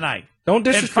Celtics tonight. Don't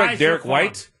disrespect Derek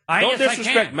White. Don't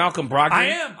disrespect Malcolm Brogdon. I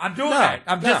am. I'm doing that.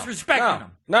 I'm disrespecting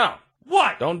him. No.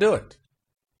 What? Don't do it.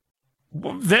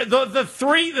 The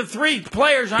three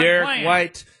players I'm Derek playing.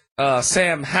 White,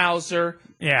 Sam Hauser.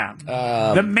 Yeah.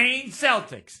 The Maine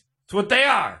Celtics. That's what they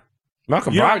are.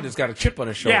 Malcolm Brogdon's got a chip on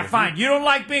his shoulder. Yeah, fine. You don't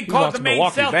like being called the Maine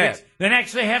Celtics, then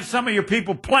actually have some of your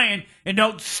people playing and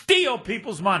don't steal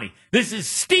people's money. This is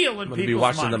stealing people's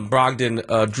money. I'm going to be watching the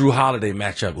Brogdon Drew Holiday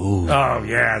matchup. Ooh. Oh,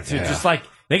 yeah. It's just like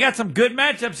they got some good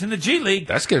matchups in the G League.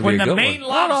 That's going to be a good one. When the Maine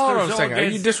Lobsters Are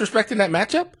you disrespecting that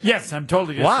matchup? Yes, I'm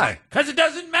totally disrespecting. Why? Because it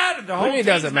doesn't matter. The whole team's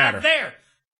doesn't matter. Not there.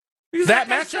 That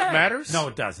matchup matters? No,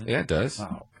 it doesn't. Yeah, it does.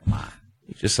 Oh, come on.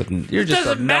 You're just a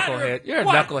Doesn't matter. knucklehead. You're a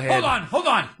What? knucklehead. Hold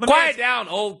on. Quiet down,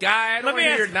 old guy. I don't Let want me to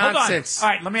hear ask. your Hold on. nonsense. All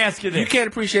right, let me ask you this. You can't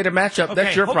appreciate a matchup. Okay,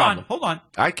 That's your problem. Hold on.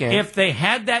 I can. If they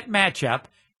had that matchup,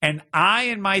 and I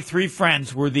and my three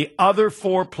friends were the other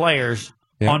four players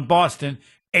on Boston,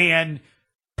 and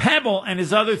Pebble and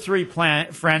his other three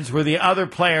friends were the other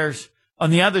players on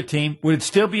the other team, would it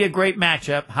still be a great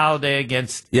matchup? Holiday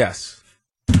against? Yes.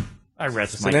 I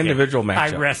rest It's my an case. individual matchup.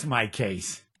 I rest my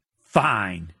case.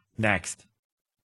 Fine. Next.